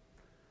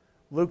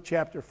 Luke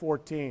chapter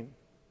 14,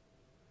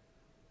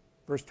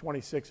 verse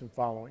 26 and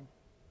following.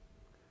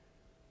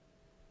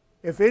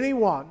 If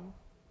anyone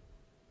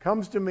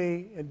comes to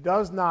me and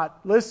does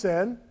not,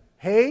 listen,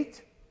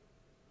 hate,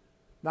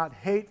 not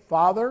hate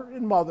father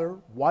and mother,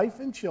 wife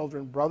and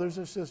children, brothers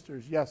and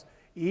sisters, yes,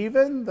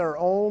 even their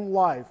own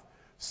life,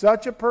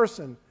 such a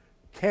person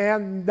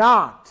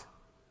cannot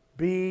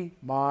be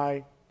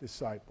my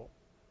disciple.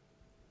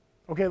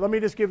 Okay, let me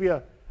just give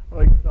you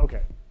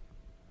okay.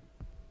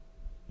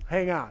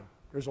 Hang on.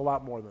 There's a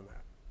lot more than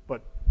that.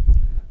 But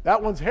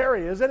that one's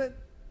hairy, isn't it?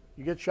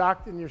 You get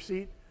shocked in your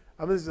seat?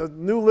 This is a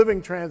New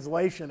Living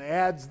Translation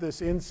adds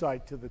this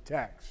insight to the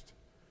text.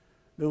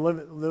 New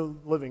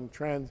Living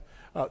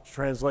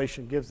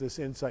Translation gives this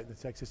insight in the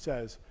text. It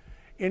says,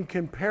 in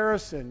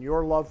comparison,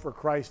 your love for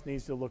Christ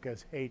needs to look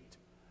as hate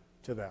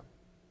to them.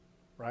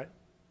 Right?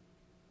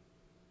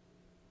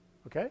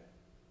 Okay?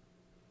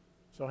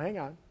 So hang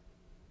on.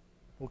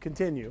 We'll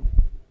continue.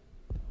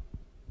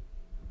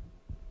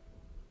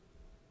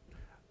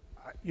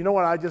 You know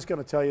what? I'm just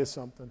going to tell you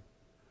something.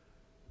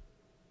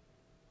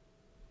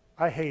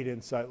 I hate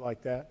insight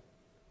like that.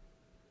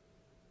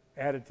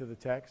 Added to the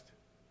text.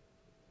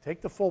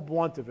 Take the full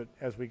blunt of it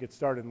as we get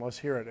started, and let's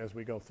hear it as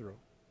we go through.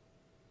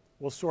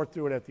 We'll sort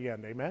through it at the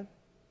end. Amen?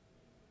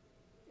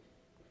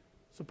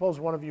 Suppose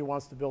one of you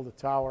wants to build a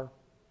tower.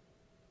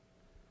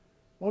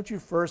 Won't you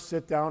first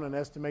sit down and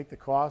estimate the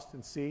cost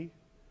and see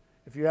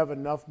if you have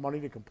enough money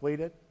to complete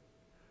it?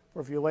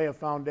 Or if you lay a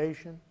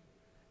foundation,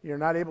 you're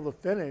not able to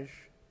finish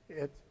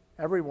it,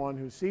 everyone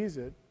who sees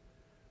it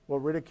will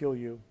ridicule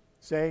you,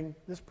 saying,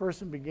 this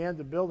person began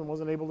to build and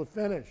wasn't able to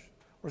finish.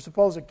 Or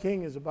suppose a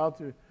king is about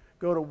to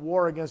go to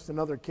war against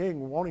another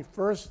king. Won't he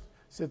first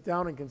sit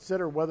down and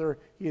consider whether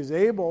he is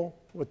able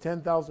with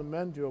 10,000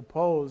 men to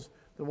oppose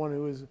the one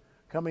who is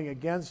coming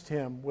against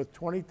him with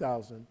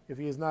 20,000? If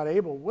he is not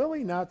able, will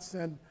he not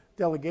send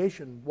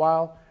delegation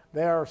while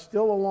they are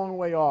still a long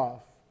way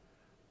off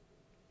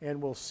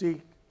and will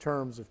seek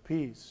terms of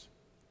peace?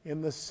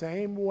 In the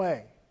same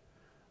way,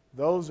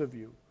 those of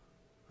you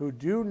who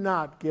do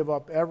not give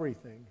up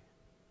everything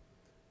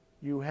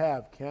you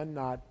have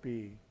cannot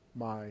be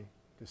my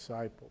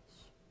disciples.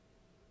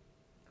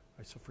 All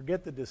right, so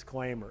forget the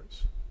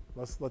disclaimers.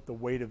 Let's let the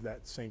weight of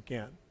that sink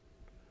in.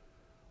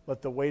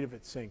 Let the weight of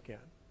it sink in.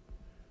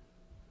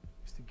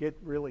 It's to get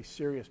really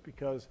serious,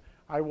 because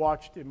I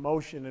watched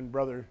emotion in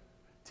Brother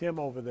Tim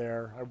over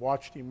there. I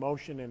watched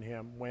emotion in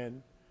him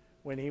when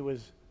he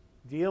was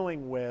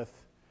dealing with,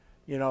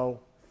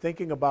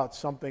 thinking about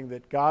something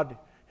that God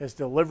has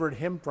delivered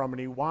him from, and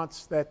he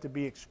wants that to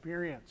be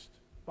experienced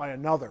by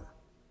another,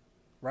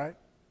 right?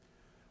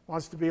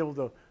 Wants to be able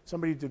to,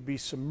 somebody to be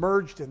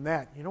submerged in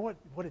that. You know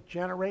what it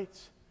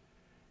generates?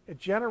 It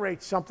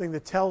generates something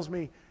that tells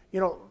me,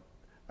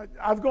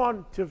 I've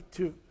gone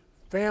to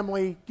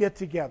family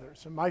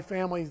get-togethers, and my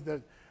families,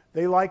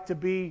 they like to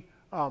be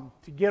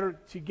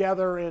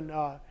together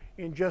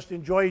and just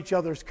enjoy each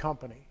other's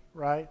company,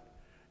 right?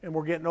 And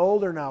we're getting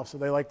older now, so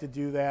they like to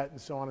do that and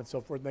so on and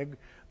so forth.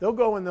 They'll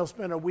go and they'll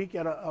spend a week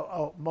at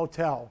a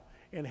motel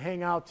and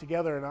hang out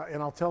together,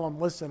 and I'll tell them,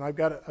 listen, I've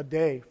got a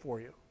day for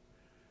you.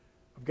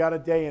 I've got a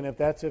day, and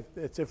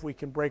if we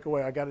can break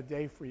away, I got a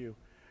day for you,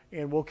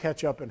 and we'll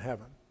catch up in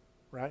heaven,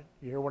 right?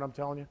 You hear what I'm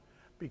telling you?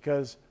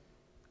 Because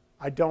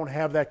I don't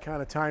have that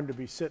kind of time to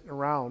be sitting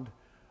around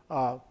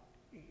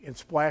and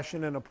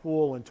splashing in a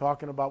pool and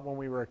talking about when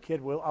we were a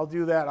kid. I'll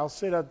do that. I'll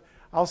sit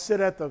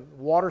at the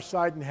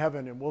waterside in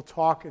heaven, and we'll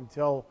talk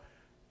until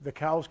the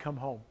cows come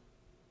home.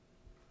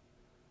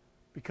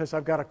 Because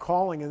I've got a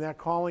calling, and that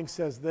calling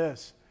says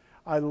this: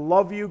 I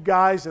love you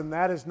guys, and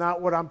that is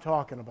not what I'm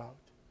talking about.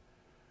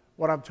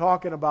 What I'm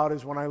talking about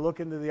is when I look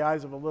into the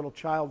eyes of a little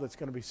child that's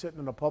going to be sitting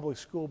in a public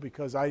school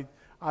because I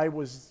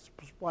was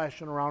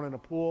splashing around in a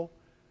pool,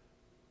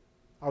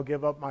 I'll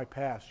give up my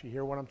past. You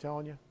hear what I'm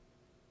telling you?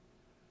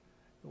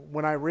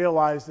 When I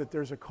realize that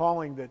there's a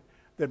calling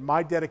that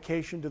my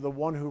dedication to the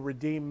one who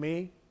redeemed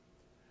me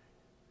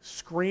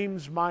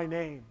screams my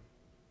name.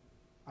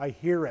 I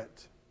hear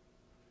it.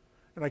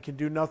 And I can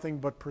do nothing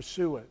but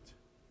pursue it.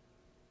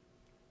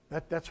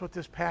 That's what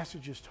this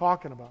passage is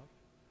talking about.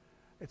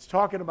 It's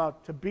talking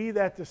about to be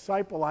that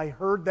disciple. I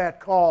heard that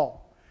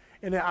call.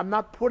 And I'm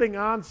not putting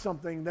on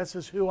something. This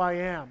is who I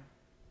am.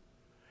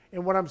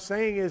 And what I'm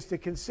saying is to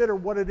consider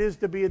what it is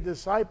to be a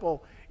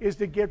disciple is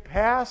to get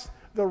past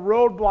the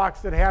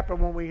roadblocks that happen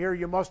when we hear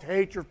you must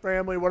hate your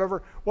family,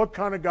 whatever. What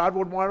kind of God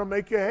would want to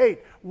make you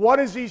hate? What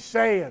is he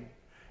saying?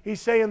 He's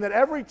saying that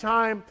every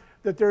time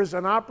that there's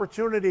an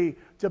opportunity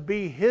to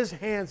be his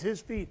hands,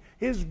 his feet,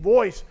 his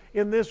voice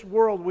in this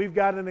world, we've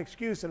got an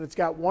excuse, and it's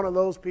got one of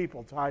those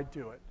people tied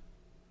to it.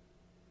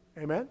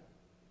 Amen?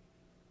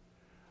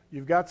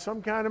 You've got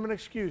some kind of an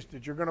excuse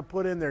that you're going to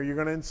put in there. You're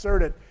going to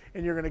insert it,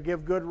 and you're going to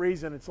give good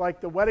reason. It's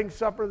like the wedding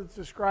supper that's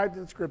described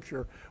in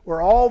Scripture,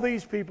 where all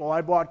these people,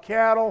 I bought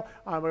cattle,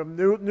 I'm a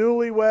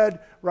newlywed,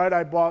 right?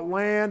 I bought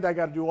land, I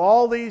got to do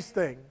all these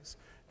things.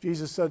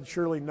 Jesus said,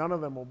 surely none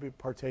of them will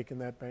partake in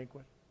that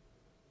banquet.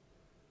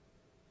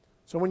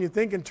 So when you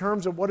think in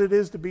terms of what it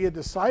is to be a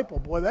disciple,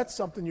 boy, that's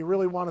something you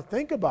really want to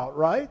think about,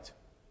 right?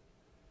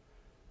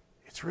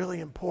 It's really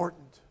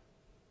important.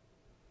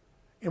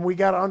 And we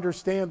got to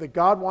understand that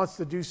God wants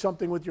to do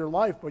something with your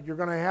life, but you're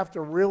going to have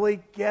to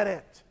really get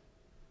it.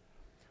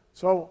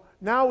 So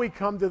now we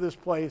come to this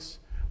place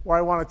where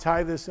I want to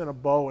tie this in a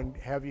bow and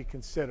have you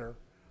consider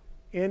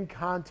in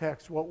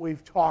context what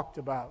we've talked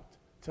about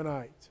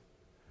tonight.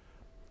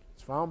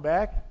 It's found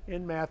back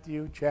in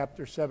Matthew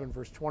chapter 7,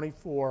 verse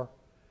 24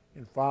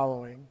 and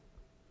following.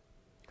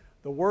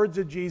 The words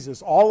of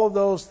Jesus, all of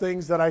those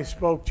things that I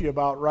spoke to you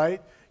about,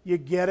 right? You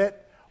get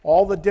it?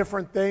 All the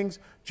different things,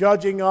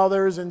 judging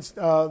others and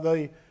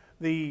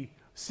the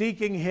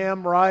seeking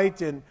Him,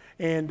 right? And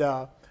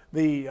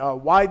the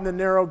widen the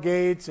narrow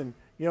gates, and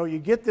you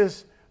get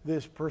this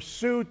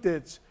pursuit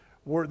that's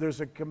where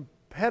there's a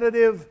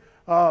competitive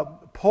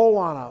pull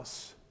on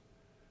us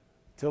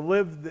to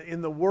live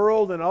in the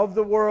world and of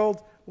the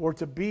world, or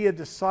to be a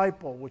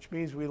disciple, which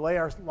means we lay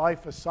our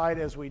life aside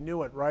as we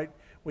knew it, right?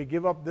 We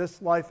give up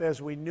this life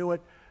as we knew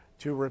it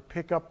to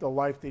pick up the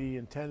life that He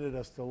intended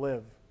us to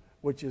live,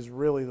 which is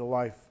really the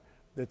life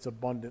that's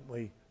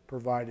abundantly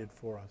provided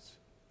for us.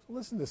 So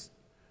listen to this.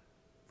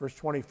 Verse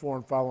 24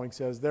 and following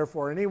says,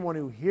 "Therefore anyone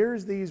who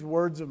hears these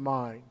words of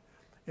mine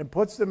and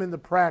puts them into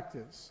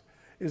practice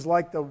is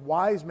like the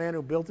wise man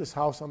who built his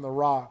house on the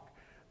rock.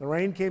 The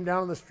rain came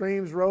down and the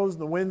streams rose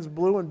and the winds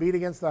blew and beat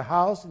against the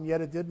house, and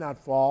yet it did not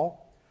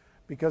fall,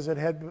 because it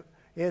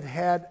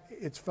had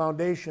its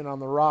foundation on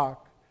the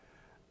rock.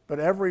 But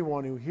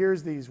everyone who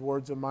hears these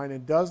words of mine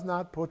and does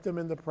not put them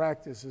into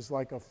practice is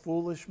like a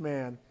foolish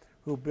man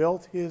who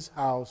built his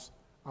house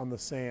on the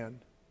sand.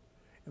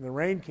 And the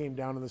rain came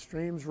down and the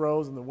streams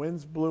rose and the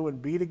winds blew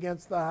and beat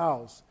against the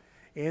house,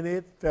 and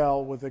it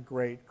fell with a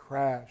great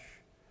crash."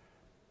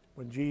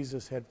 When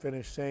Jesus had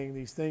finished saying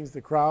these things,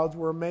 the crowds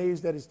were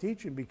amazed at His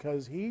teaching,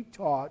 because He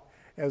taught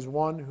as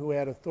one who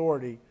had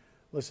authority,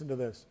 listen to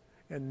this,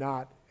 and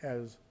not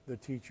as the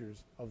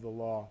teachers of the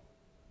law.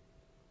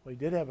 Well, He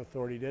did have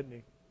authority, didn't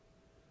He?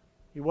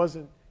 He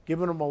wasn't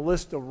giving them a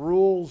list of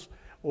rules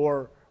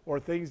or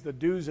things, the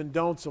do's and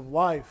don'ts of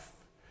life.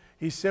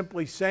 He's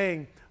simply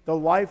saying the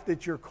life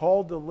that you're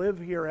called to live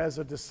here as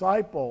a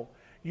disciple,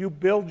 you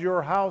build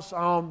your house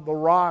on the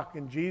rock,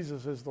 and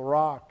Jesus is the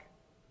rock.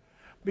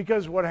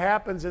 Because what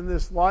happens in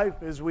this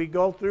life is we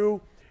go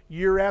through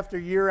year after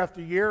year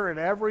after year, and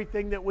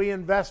everything that we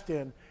invest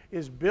in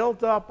is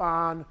built up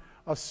on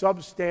a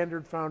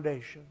substandard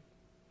foundation.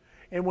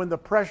 And when the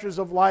pressures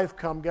of life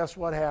come, guess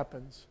what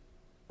happens?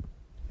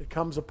 It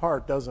comes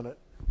apart, doesn't it?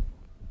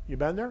 You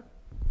been there?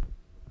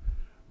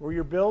 Where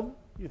you're building,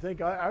 you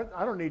think, I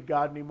don't need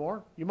God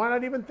anymore. You might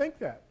not even think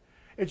that.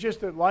 It's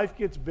just that life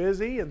gets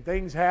busy and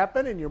things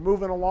happen and you're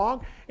moving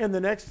along, and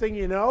the next thing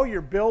you know,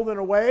 you're building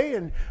away,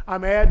 and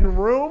I'm adding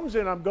rooms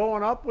and I'm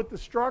going up with the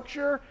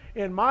structure,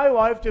 and my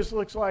life just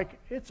looks like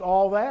it's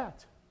all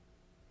that.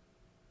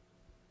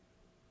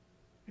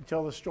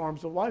 Until the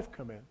storms of life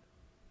come in.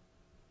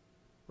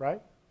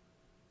 Right?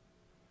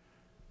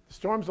 The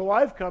storms of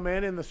life come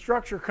in and the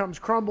structure comes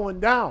crumbling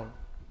down.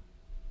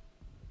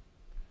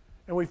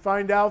 And we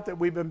find out that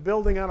we've been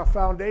building on a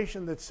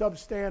foundation that's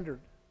substandard.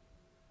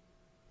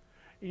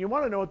 And you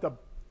want to know what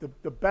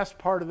the best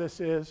part of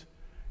this is?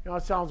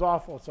 It sounds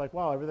awful. It's like,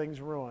 wow,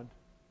 everything's ruined.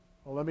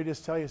 Well, let me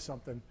just tell you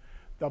something.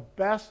 The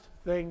best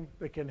thing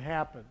that can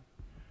happen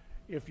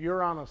if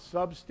you're on a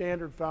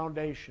substandard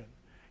foundation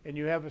and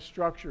you have a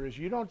structure is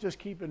you don't just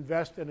keep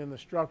investing in the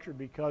structure,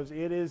 because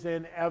it is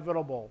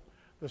inevitable.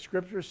 The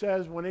Scripture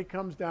says when it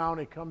comes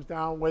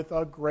down with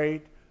a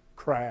great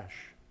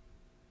crash.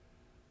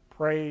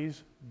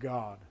 Praise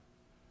God.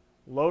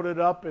 Load it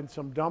up in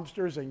some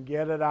dumpsters and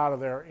get it out of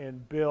there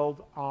and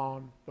build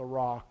on the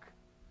rock.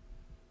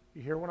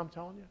 You hear what I'm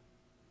telling you?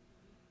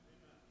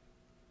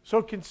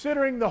 So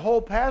considering the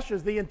whole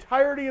passage, the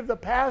entirety of the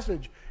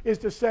passage is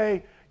to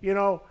say,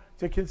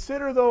 to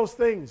consider those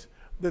things,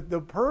 that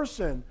the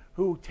person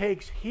who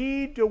takes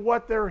heed to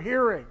what they're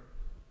hearing,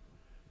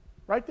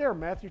 right there,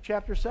 Matthew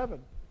chapter 7.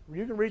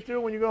 You can read through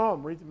it when you go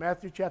home. Read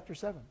Matthew chapter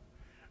 7.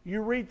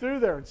 You read through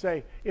there and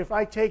say, if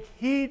I take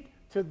heed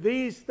to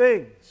these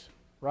things,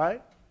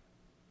 right?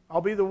 I'll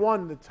be the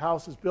one that's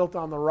house is built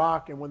on the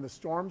rock, and when the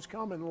storms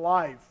come in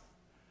life,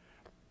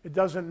 it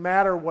doesn't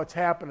matter what's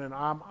happening,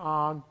 I'm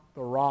on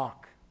the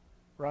rock,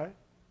 right?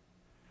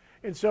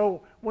 And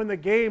so when the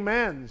game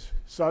ends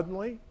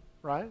suddenly,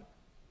 right?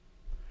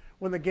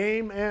 When the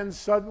game ends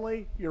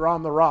suddenly, you're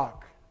on the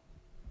rock,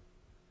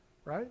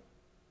 right?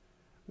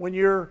 When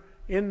you're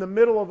in the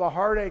middle of a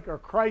heartache or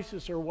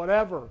crisis or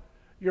whatever,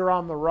 you're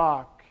on the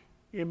rock,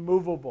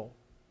 immovable.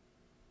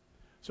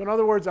 So in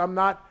other words, I'm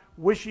not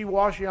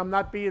wishy-washy. I'm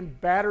not being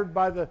battered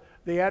by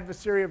the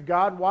adversary of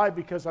God. Why?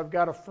 Because I've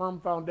got a firm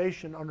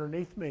foundation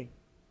underneath me.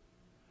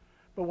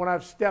 But when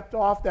I've stepped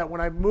off that, when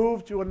I've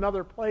moved to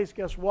another place,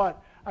 guess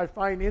what? I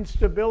find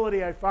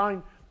instability. I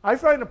find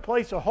a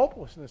place of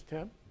hopelessness,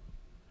 Tim.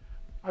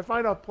 I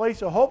find a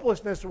place of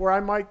hopelessness where I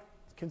might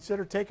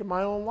consider taking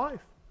my own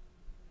life.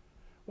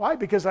 Why?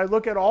 Because I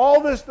look at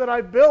all this that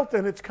I built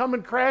and it's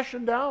coming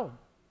crashing down.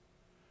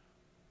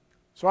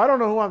 So I don't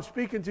know who I'm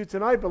speaking to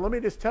tonight, but let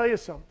me just tell you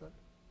something.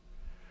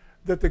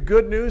 That the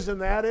good news in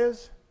that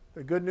is,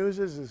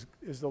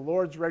 the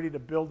Lord's ready to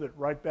build it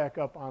right back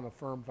up on a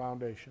firm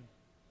foundation.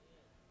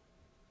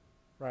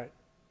 Right.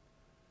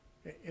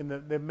 And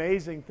the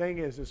amazing thing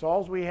is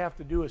all we have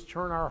to do is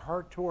turn our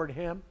heart toward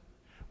Him.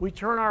 We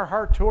turn our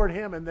heart toward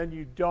Him, and then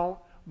you don't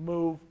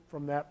move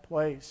from that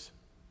place.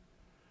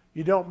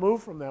 You don't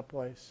move from that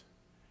place.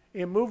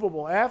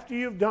 Immovable. After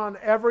you've done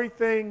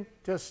everything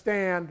to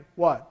stand,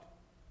 what?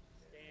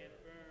 Stand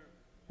firm.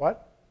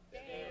 What?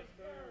 Stand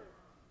firm.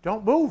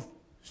 Don't move.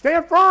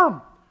 Stand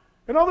firm.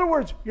 In other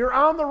words, you're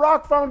on the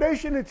rock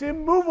foundation. It's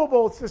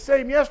immovable. It's the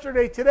same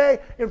yesterday, today,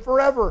 and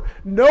forever.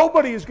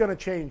 Nobody is going to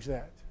change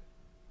that.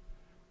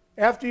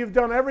 After you've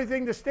done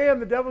everything to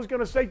stand, the devil's going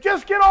to say,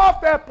 just get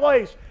off that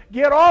place.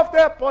 Get off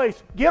that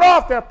place. Get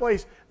off that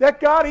place. That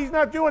God, He's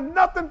not doing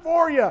nothing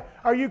for you.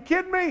 Are you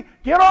kidding me?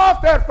 Get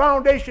off that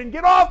foundation.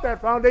 Get off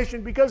that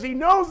foundation, because He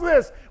knows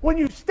this. When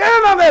you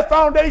stand on that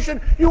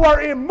foundation, you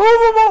are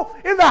immovable,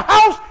 and the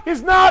house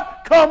is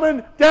not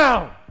coming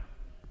down.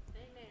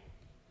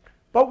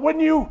 But when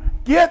you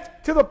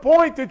get to the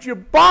point that you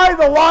buy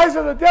the lies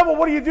of the devil,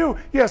 what do?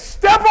 You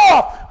step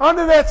off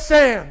onto that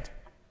sand.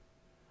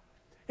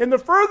 And the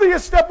further you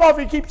step off,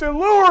 he keeps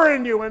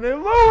alluring you and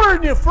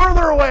alluring you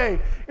further away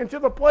into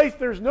the place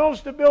there's no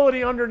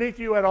stability underneath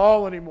you at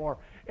all anymore.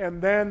 And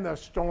then the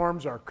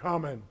storms are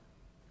coming.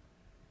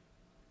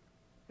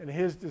 And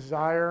his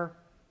desire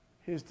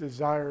is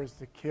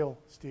to kill,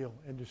 steal,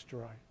 and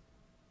destroy.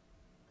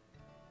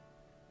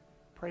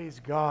 Praise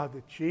God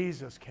that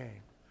Jesus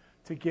came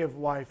to give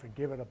life and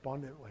give it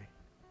abundantly.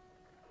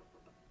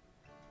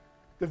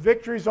 The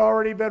victory's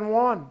already been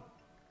won.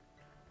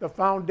 The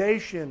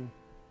foundation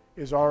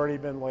has already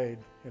been laid,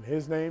 and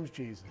His name's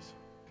Jesus.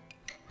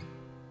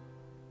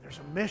 There's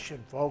a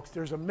mission, folks.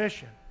 There's a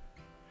mission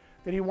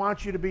that He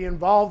wants you to be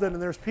involved in,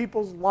 and there's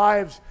people's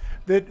lives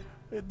that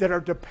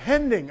are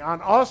depending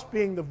on us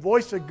being the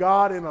voice of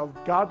God in a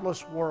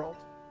godless world,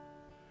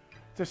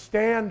 to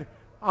stand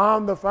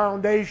on the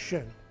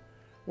foundation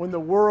when the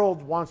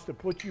world wants to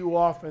put you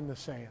off in the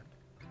sand.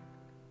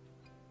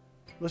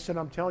 Listen,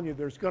 I'm telling you,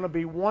 there's going to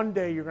be one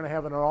day you're going to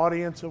have an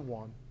audience of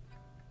one,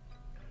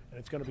 and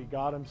it's going to be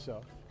God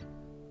Himself.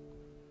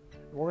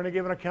 And we're going to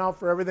give an account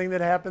for everything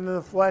that happened in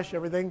the flesh,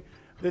 everything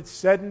that's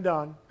said and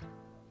done.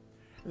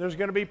 And there's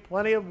going to be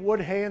plenty of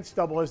wood, hay, and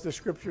stubble, as the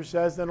Scripture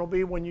says. Then it'll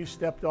be when you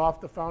stepped off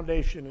the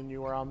foundation and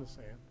you were on the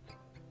sand.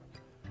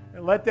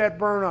 And let that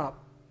burn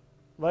up.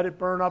 Let it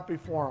burn up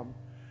before Him.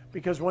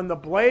 Because when the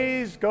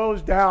blaze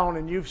goes down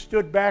and you've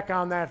stood back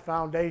on that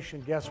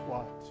foundation, guess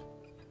what?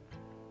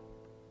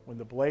 When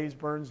the blaze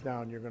burns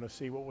down, you're going to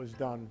see what was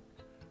done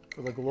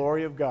for the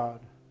glory of God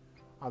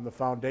on the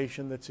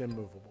foundation that's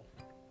immovable.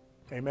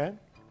 Amen?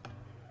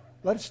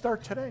 Let it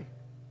start today.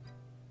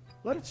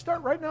 Let it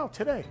start right now,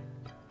 today.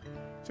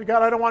 So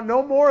God, I don't want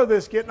no more of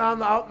this getting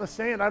out in the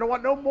sand. I don't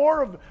want no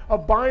more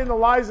of buying the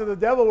lies of the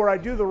devil where I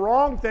do the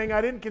wrong thing.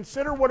 I didn't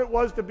consider what it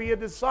was to be a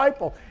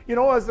disciple. You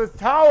know, as the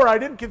tower, I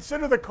didn't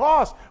consider the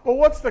cost. Well,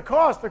 what's the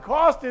cost? The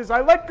cost is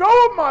I let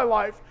go of my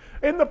life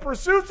in the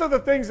pursuits of the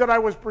things that I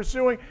was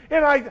pursuing,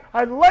 and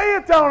I lay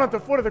it down at the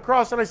foot of the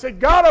cross, and I say,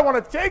 God, I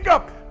want to take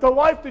up the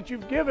life that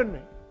You've given me.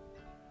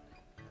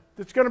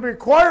 That's going to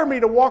require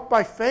me to walk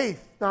by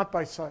faith, not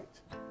by sight.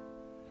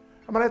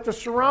 I'm going to have to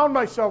surround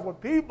myself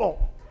with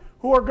people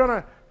who are going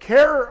to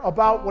care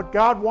about what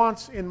God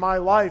wants in my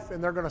life,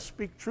 and they're going to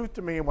speak truth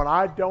to me when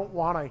I don't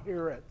want to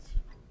hear it.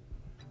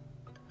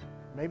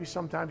 Maybe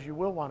sometimes you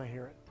will want to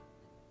hear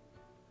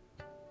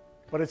it.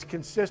 But it's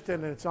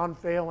consistent and it's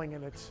unfailing,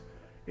 and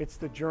it's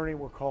the journey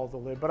we're called to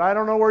live. But I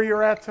don't know where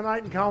you're at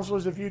tonight, and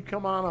counselors, if you'd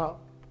come on up.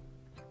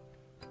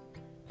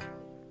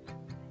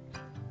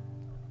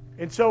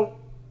 And so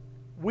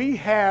we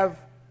have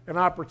an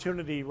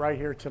opportunity right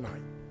here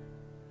tonight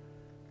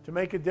to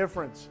make a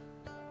difference.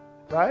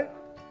 Right?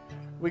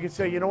 We could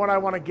say, you know what, I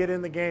want to get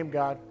in the game,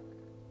 God.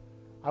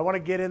 I want to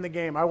get in the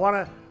game. I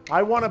want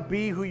to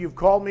be who You've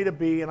called me to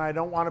be, and I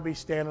don't want to be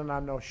standing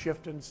on no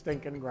shifting,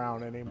 stinking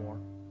ground anymore.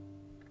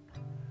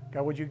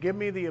 God, would You give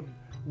me the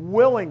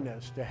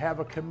willingness to have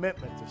a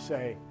commitment to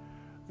say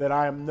that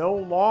I am no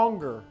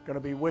longer going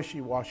to be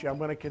wishy-washy. I'm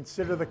going to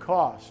consider the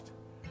cost,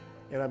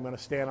 and I'm going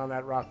to stand on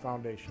that rock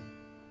foundation.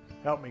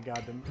 Help me,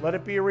 God, to let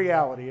it be a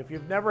reality. If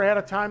you've never had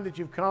a time that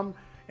you've come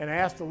and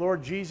ask the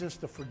Lord Jesus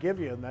to forgive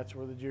you, and that's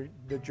where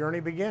the journey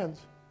begins.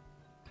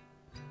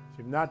 If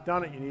you've not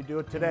done it, you need to do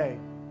it today.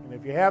 And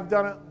if you have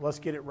done it, let's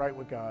get it right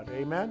with God.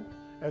 Amen?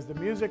 As the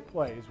music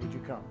plays, would you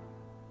come?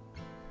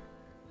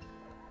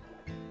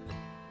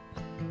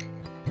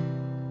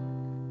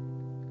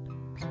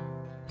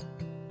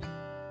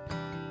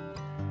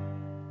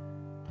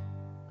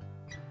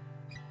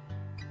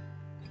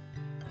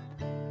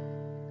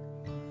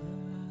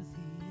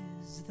 Worthy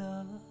is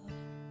the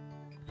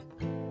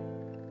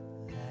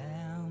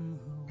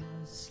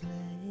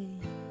slain.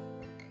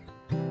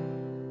 Holy,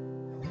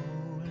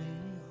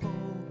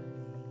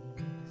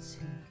 holy is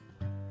He.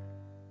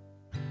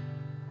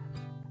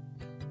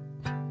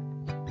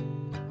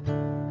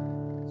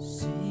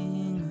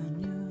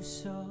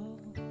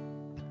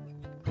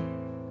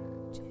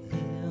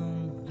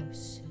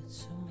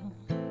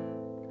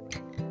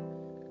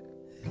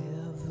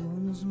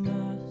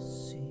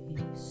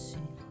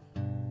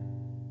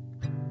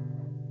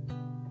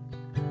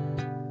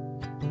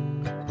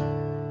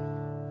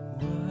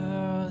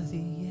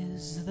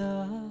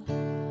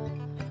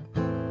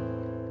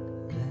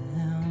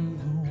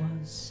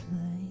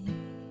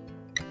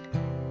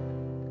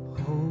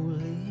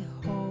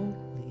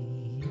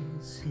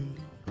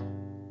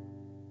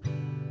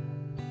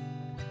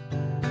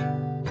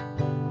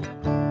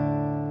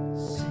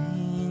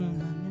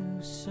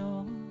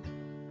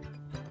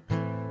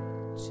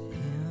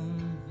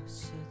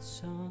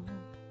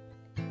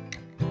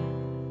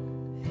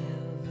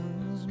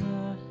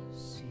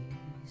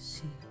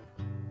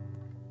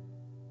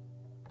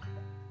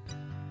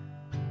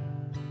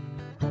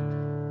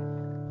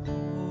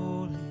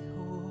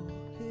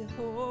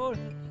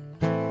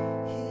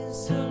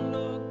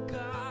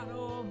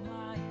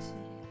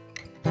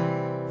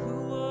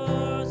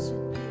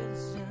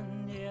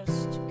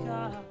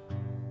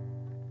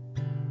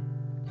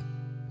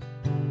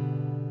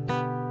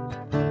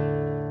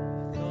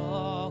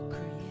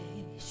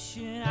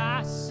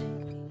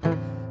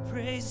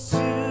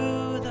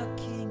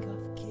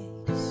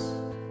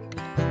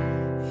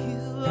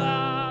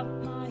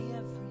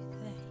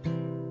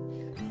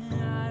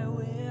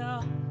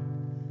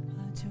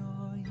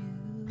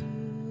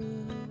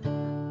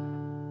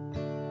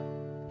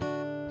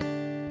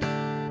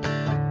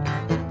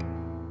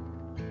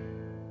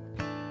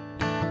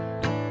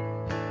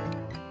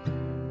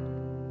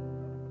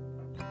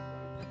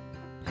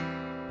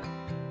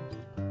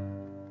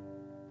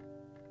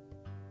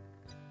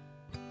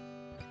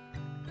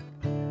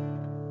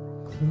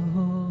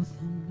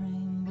 clothed in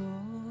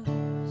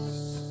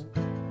rainbows,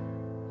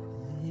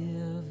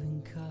 live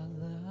in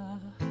color,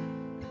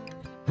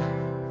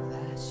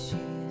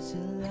 flashes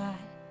of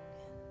light,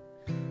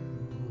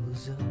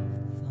 rolls of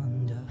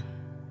thunder.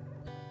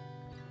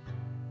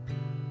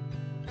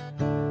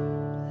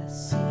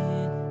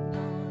 Blessing,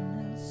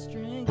 honor,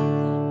 strength,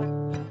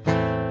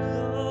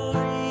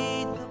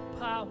 glory, the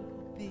power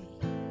be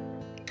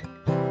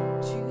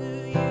to you,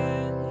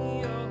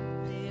 your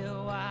real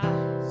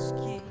wise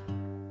King.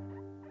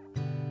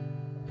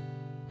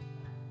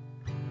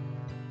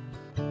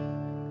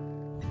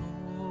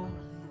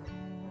 Holy,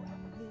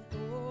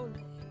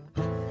 holy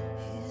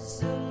is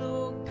the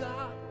Lord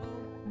God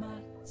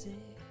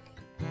Almighty,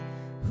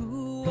 who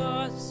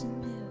was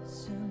and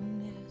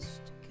is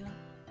to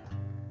come.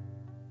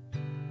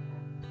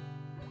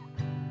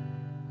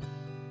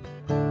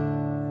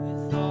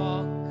 With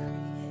all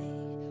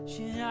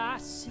creation I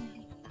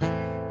sing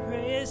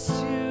praise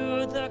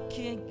to the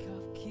King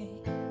of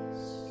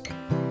Kings.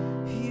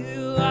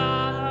 You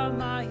are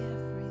my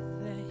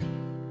everything,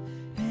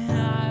 and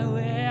I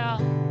will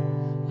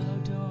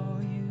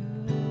adore you.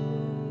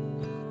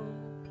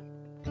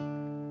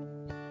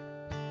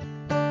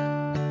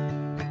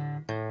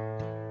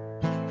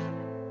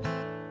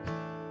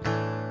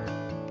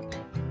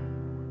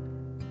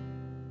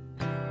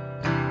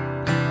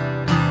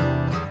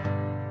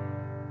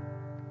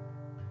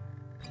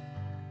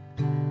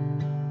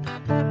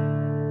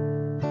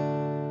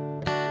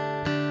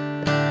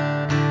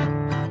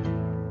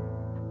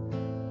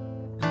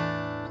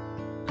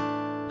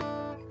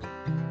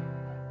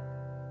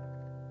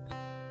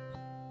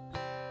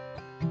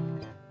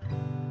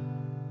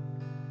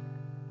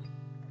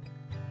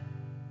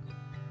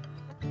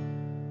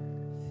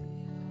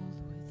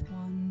 Filled with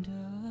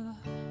wonder,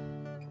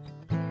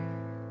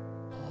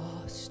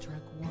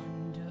 awestruck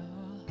wonder,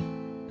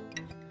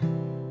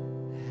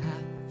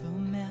 at the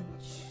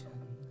mention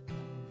of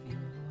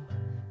your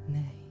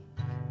name.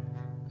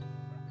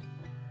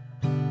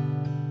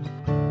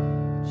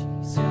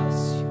 Jesus,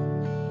 your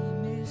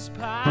name is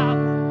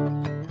power,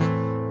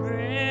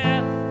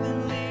 breath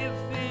and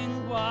living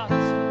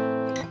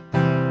water.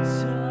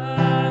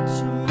 Such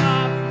a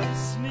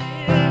marvelous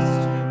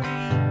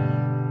mystery.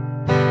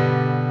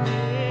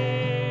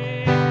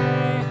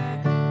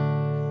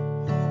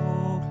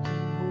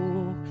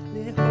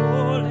 Holy,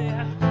 holy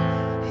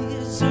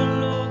is the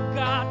Lord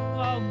God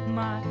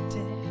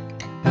Almighty,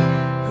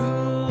 who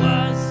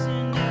was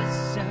and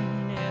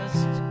is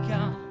to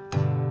come.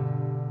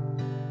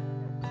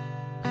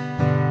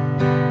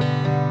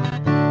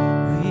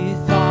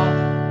 With all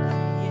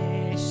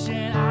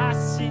creation I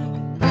sing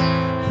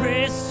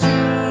praise to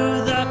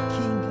the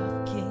King of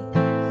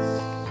Kings.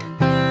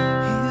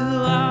 You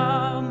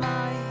are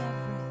my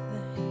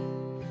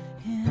everything,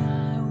 and I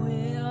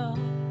will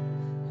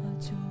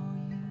adore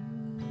you.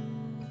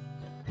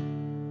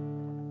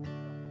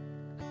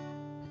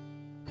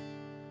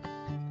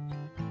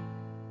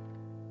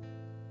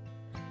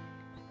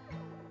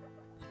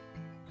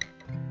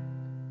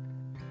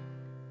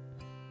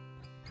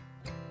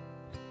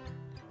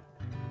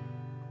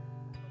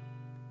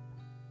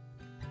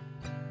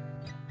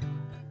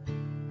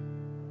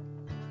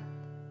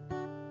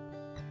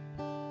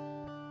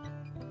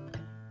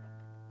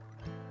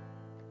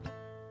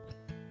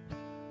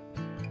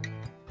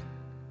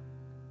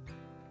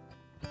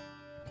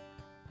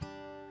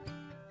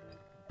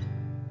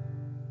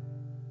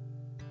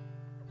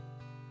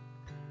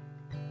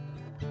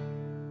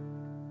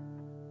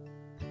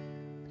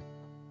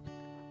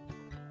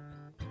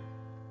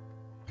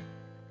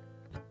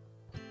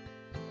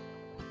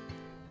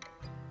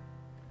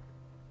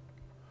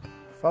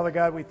 Father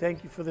God, we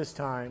thank you for this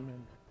time.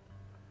 And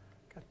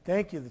God,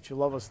 thank you that you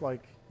love us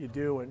like you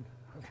do. And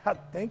God,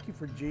 thank you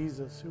for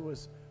Jesus, who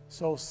was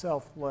so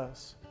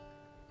selfless.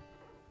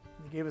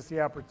 He gave us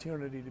the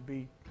opportunity to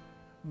be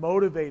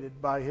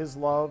motivated by his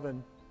love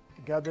and,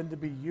 God, then to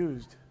be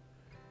used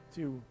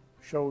to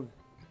show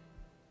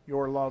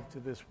your love to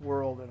this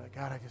world. And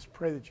God, I just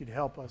pray that you'd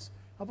help us.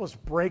 Help us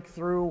break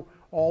through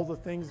all the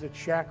things that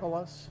shackle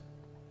us.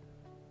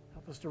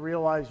 Help us to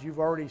realize you've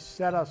already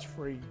set us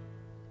free.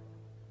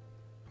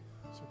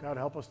 So God,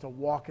 help us to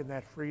walk in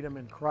that freedom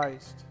in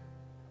Christ.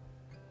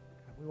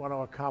 We want to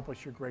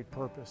accomplish your great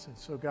purpose. And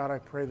so God, I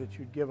pray that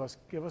you'd give us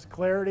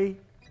clarity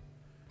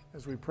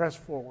as we press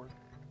forward.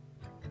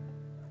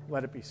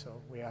 Let it be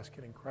so. We ask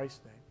it in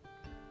Christ's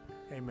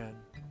name. Amen.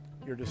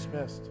 You're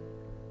dismissed.